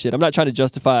some other shit. I'm not trying to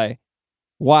justify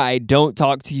why I don't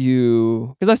talk to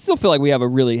you because I still feel like we have a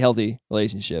really healthy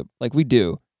relationship. Like we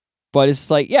do. But it's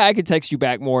like, yeah, I could text you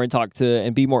back more and talk to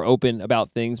and be more open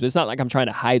about things, but it's not like I'm trying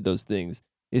to hide those things.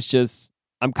 It's just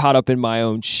I'm caught up in my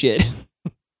own shit,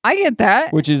 I get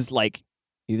that. which is like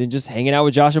even just hanging out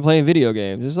with Josh and playing video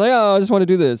games. It's like, oh, I just want to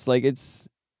do this. Like it's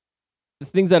the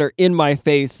things that are in my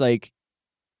face, like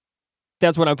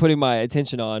that's what I'm putting my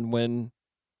attention on when,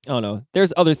 I don't know,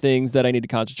 there's other things that I need to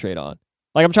concentrate on.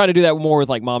 Like I'm trying to do that more with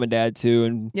like mom and dad too,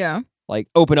 and Yeah. like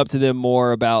open up to them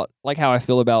more about like how I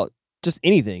feel about just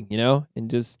anything, and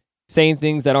just saying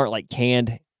things that aren't like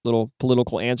canned little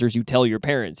political answers you tell your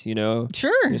parents, Sure.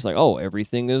 You're just like, oh,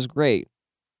 everything is great.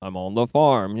 I'm on the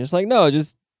farm. Just like, no,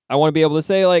 just I want to be able to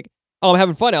say like, oh, I'm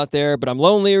having fun out there, but I'm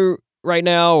lonely right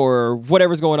now or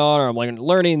whatever's going on, or I'm like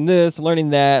learning this, learning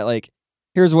that, like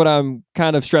here's what I'm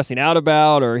kind of stressing out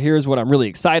about, or here's what I'm really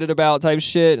excited about type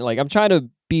shit. Like I'm trying to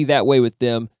be that way with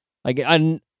them. Like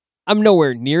I'm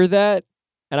nowhere near that.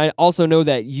 And I also know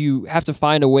that you have to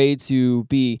find a way to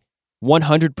be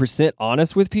 100%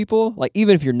 honest with people. Like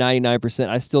even if you're 99%,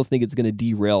 I still think it's going to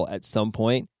derail at some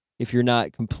point. If you're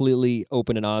not completely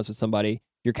open and honest with somebody,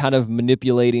 you're kind of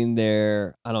manipulating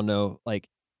their, I don't know, like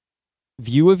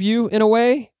view of you in a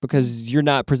way because you're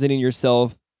not presenting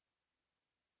yourself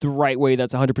the right way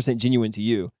that's 100% genuine to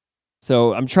you.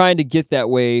 So I'm trying to get that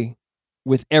way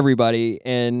with everybody,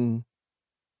 and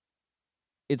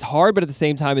it's hard, but at the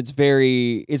same time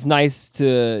it's nice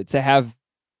to have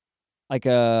like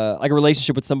a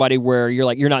relationship with somebody where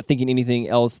you're not thinking anything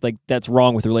else like that's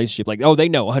wrong with the relationship. Like, oh, they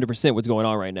know 100% what's going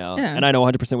on right now. Yeah. And I know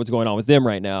 100% what's going on with them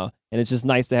right now. And it's just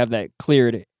nice to have that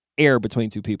cleared air between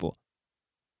two people.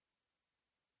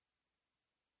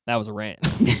 That was a rant.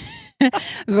 I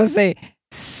was about to say,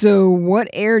 so what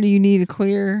air do you need to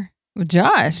clear with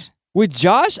Josh? With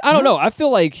Josh, I don't know. I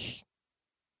feel like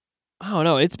I don't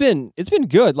know. It's been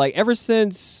good. Like ever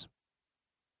since.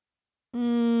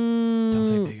 Don't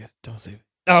say Vegas. Don't say Vegas.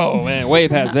 Oh man, way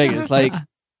past Vegas. Like I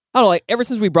don't know. Like ever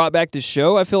since we brought back the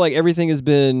show, I feel like everything has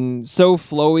been so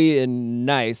flowy and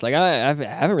nice. Like I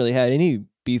haven't really had any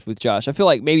beef with Josh. I feel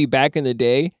like maybe back in the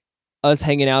day, us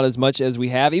hanging out as much as we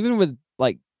have, even with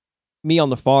like me on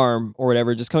the farm or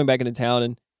whatever, just coming back into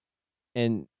town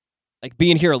and like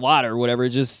being here a lot or whatever.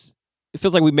 It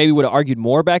feels like we maybe would have argued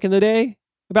more back in the day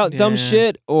about dumb Yeah.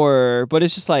 shit, but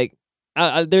it's just like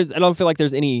I don't feel like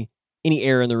there's any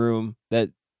air in the room that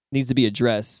needs to be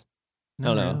addressed. I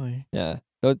don't know. Really. Yeah,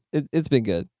 so it's been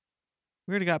good.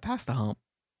 We already got past the hump.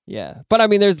 Yeah, but I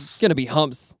mean, there's gonna be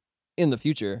humps in the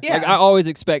future. Yeah. Like I always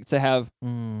expect to have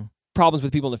Mm. problems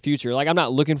with people in the future. Like I'm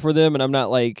not looking for them, and I'm not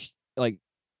like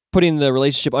putting the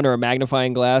relationship under a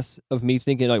magnifying glass of me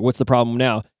thinking like, what's the problem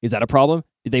now? Is that a problem?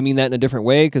 Did they mean that in a different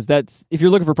way? Because that's if you're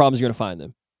looking for problems, you're gonna find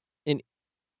them in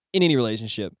any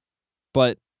relationship.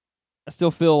 But I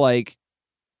still feel like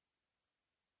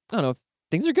I don't know.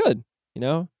 things are good,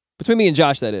 between me and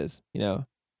Josh, that is,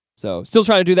 So still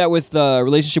trying to do that with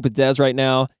relationship with Des right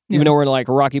now, even though we're in like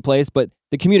a rocky place, but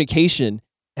the communication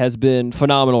has been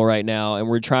phenomenal right now. And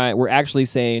we're actually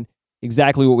saying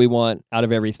exactly what we want out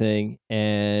of everything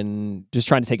and just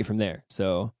trying to take it from there.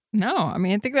 So No, I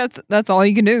mean, I think that's all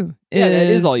you can do. yeah, that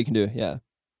is all you can do. Yeah.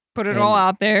 Put it all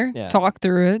out there, talk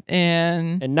through it,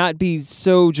 and not be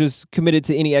so just committed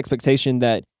to any expectation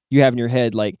that you have in your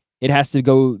head. Like it has to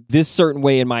go this certain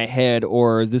way in my head,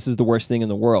 or this is the worst thing in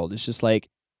the world. It's just like,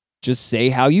 just say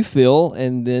how you feel,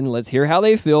 and then let's hear how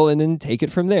they feel, and then take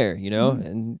it from there.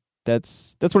 And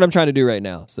that's what I'm trying to do right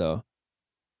now. So,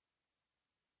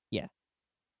 yeah,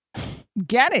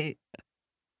 get it.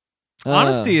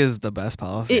 Honesty is the best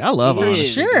policy. I love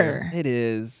honesty. Sure. It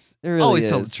is. It really Always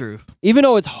is. tell the truth. Even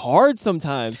though it's hard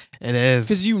sometimes. It is.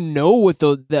 Because you know what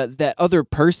that other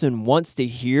person wants to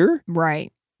hear.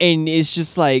 Right. And it's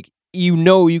just like, you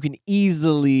can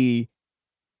easily,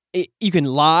 you can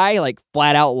lie, like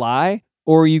flat out lie,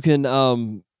 or you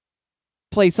can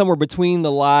play somewhere between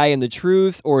the lie and the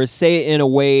truth, or say it in a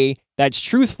way that's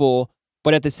truthful,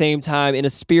 but at the same time in a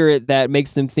spirit that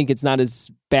makes them think it's not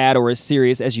as bad or as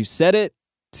serious as you said it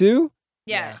to.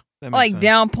 Yeah. That makes Like sense.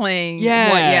 downplaying.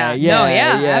 Yeah.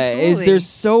 Absolutely. There's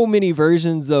so many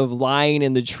versions of lying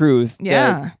and the truth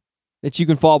that you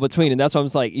can fall between. And that's why I'm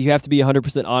just like, you have to be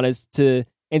 100% honest and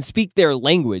speak their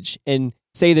language and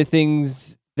say the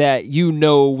things that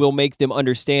will make them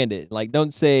understand it. Like,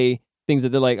 don't say things that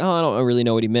they're like, oh, I don't really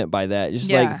know what he meant by that.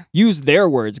 Just like use their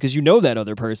words, because you know that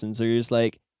other person. So you're just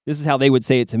like, this is how they would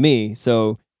say it to me.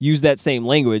 So use that same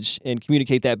language and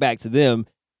communicate that back to them,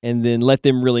 and then let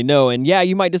them really know. And yeah,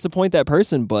 you might disappoint that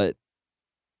person, but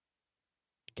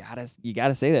you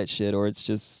gotta say that shit, or it's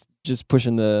just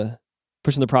pushing the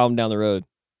problem down the road.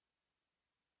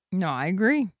 No, I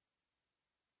agree.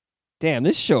 Damn,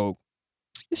 this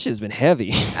shit's been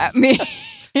heavy. I mean,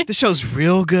 This show's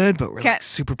real good, but we're like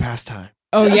super past time.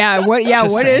 oh yeah, what? Yeah,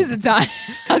 Just what saying. is the time?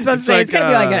 I was about to It's say it's like,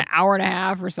 gonna be like an hour and a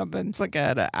half or something. It's like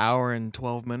at an hour and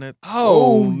 12 minutes.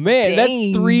 Oh man,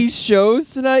 dang. that's 3 shows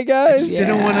tonight, guys. I just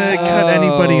didn't want to cut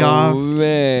anybody off.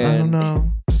 Man. I don't know.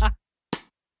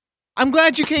 I'm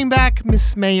glad you came back,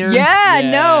 Miss Mayor. Yeah,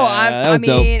 Yeah, no, that I was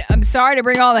dope. mean, I'm sorry to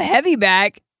bring all the heavy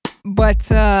back,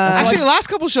 but Actually, the last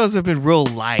couple shows have been real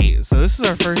light, so this is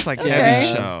our first Okay. heavy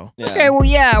show. Yeah. okay, well,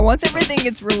 yeah, once everything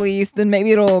gets released, then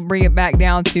maybe it'll bring it back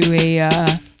down to a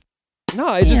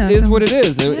No, it just is what it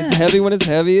is. It's yeah. heavy when it's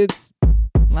heavy. It's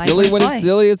Light silly when when it's it's light.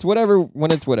 silly. It's whatever when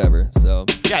it's whatever. So.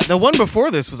 Yeah, the one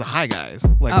before this was a Hi Guys.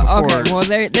 Like oh, before. okay. Well,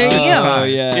 there you go. Oh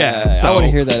yeah, Yeah, so I want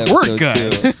to hear that we're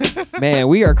episode good. too. Man,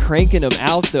 we are cranking them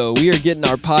out though. We are getting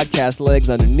our podcast legs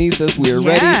underneath us. We are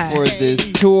Yeah. ready for this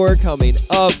tour coming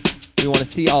up. We want to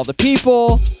see all the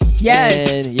people.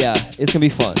 Yes. And yeah, it's gonna be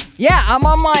fun. Yeah, I'm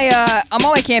on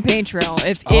my campaign trail.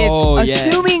 If Oh, yeah.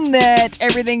 assuming that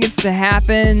everything gets to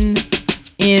happen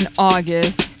in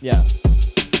August, Yeah.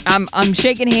 I'm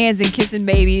shaking hands and kissing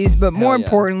babies, but more yeah.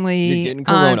 importantly, You're getting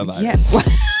coronavirus.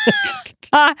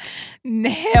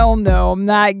 Hell no, I'm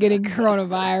not getting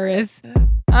coronavirus.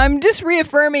 I'm just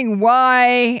reaffirming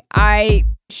why I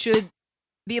should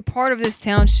be a part of this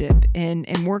township and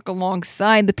work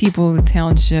alongside the people of the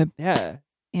township. Yeah.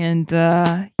 And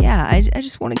I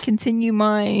just want to continue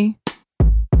my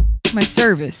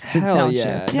service to the Hell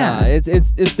township. yeah. Nah,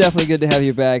 it's definitely good to have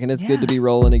you back, and it's good to be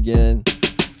rolling again.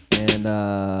 And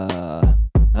I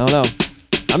don't know.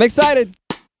 I'm excited.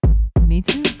 Me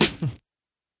too.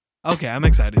 Okay, I'm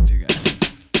excited too,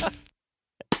 guys.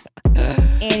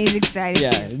 Annie's excited.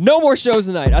 Yeah. No more shows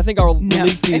tonight. I think I'll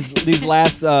release these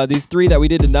last these 3 that we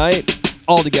did tonight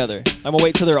all together. I'm gonna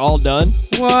wait till they're all done.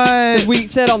 What? We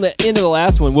said on the end of the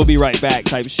last one, we'll be right back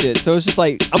type shit. So it's just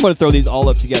like, I'm going to throw these all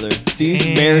up together. These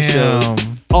Bear shows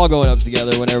all going up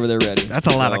together whenever they're ready. That's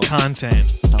a lot of So, content.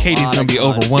 it's a Katie's lot going of to be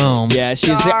content. overwhelmed. Yeah, she's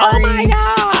like, Sorry. oh my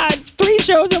God, 3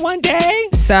 shows in one day.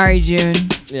 Sorry, June.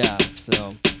 Yeah,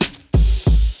 so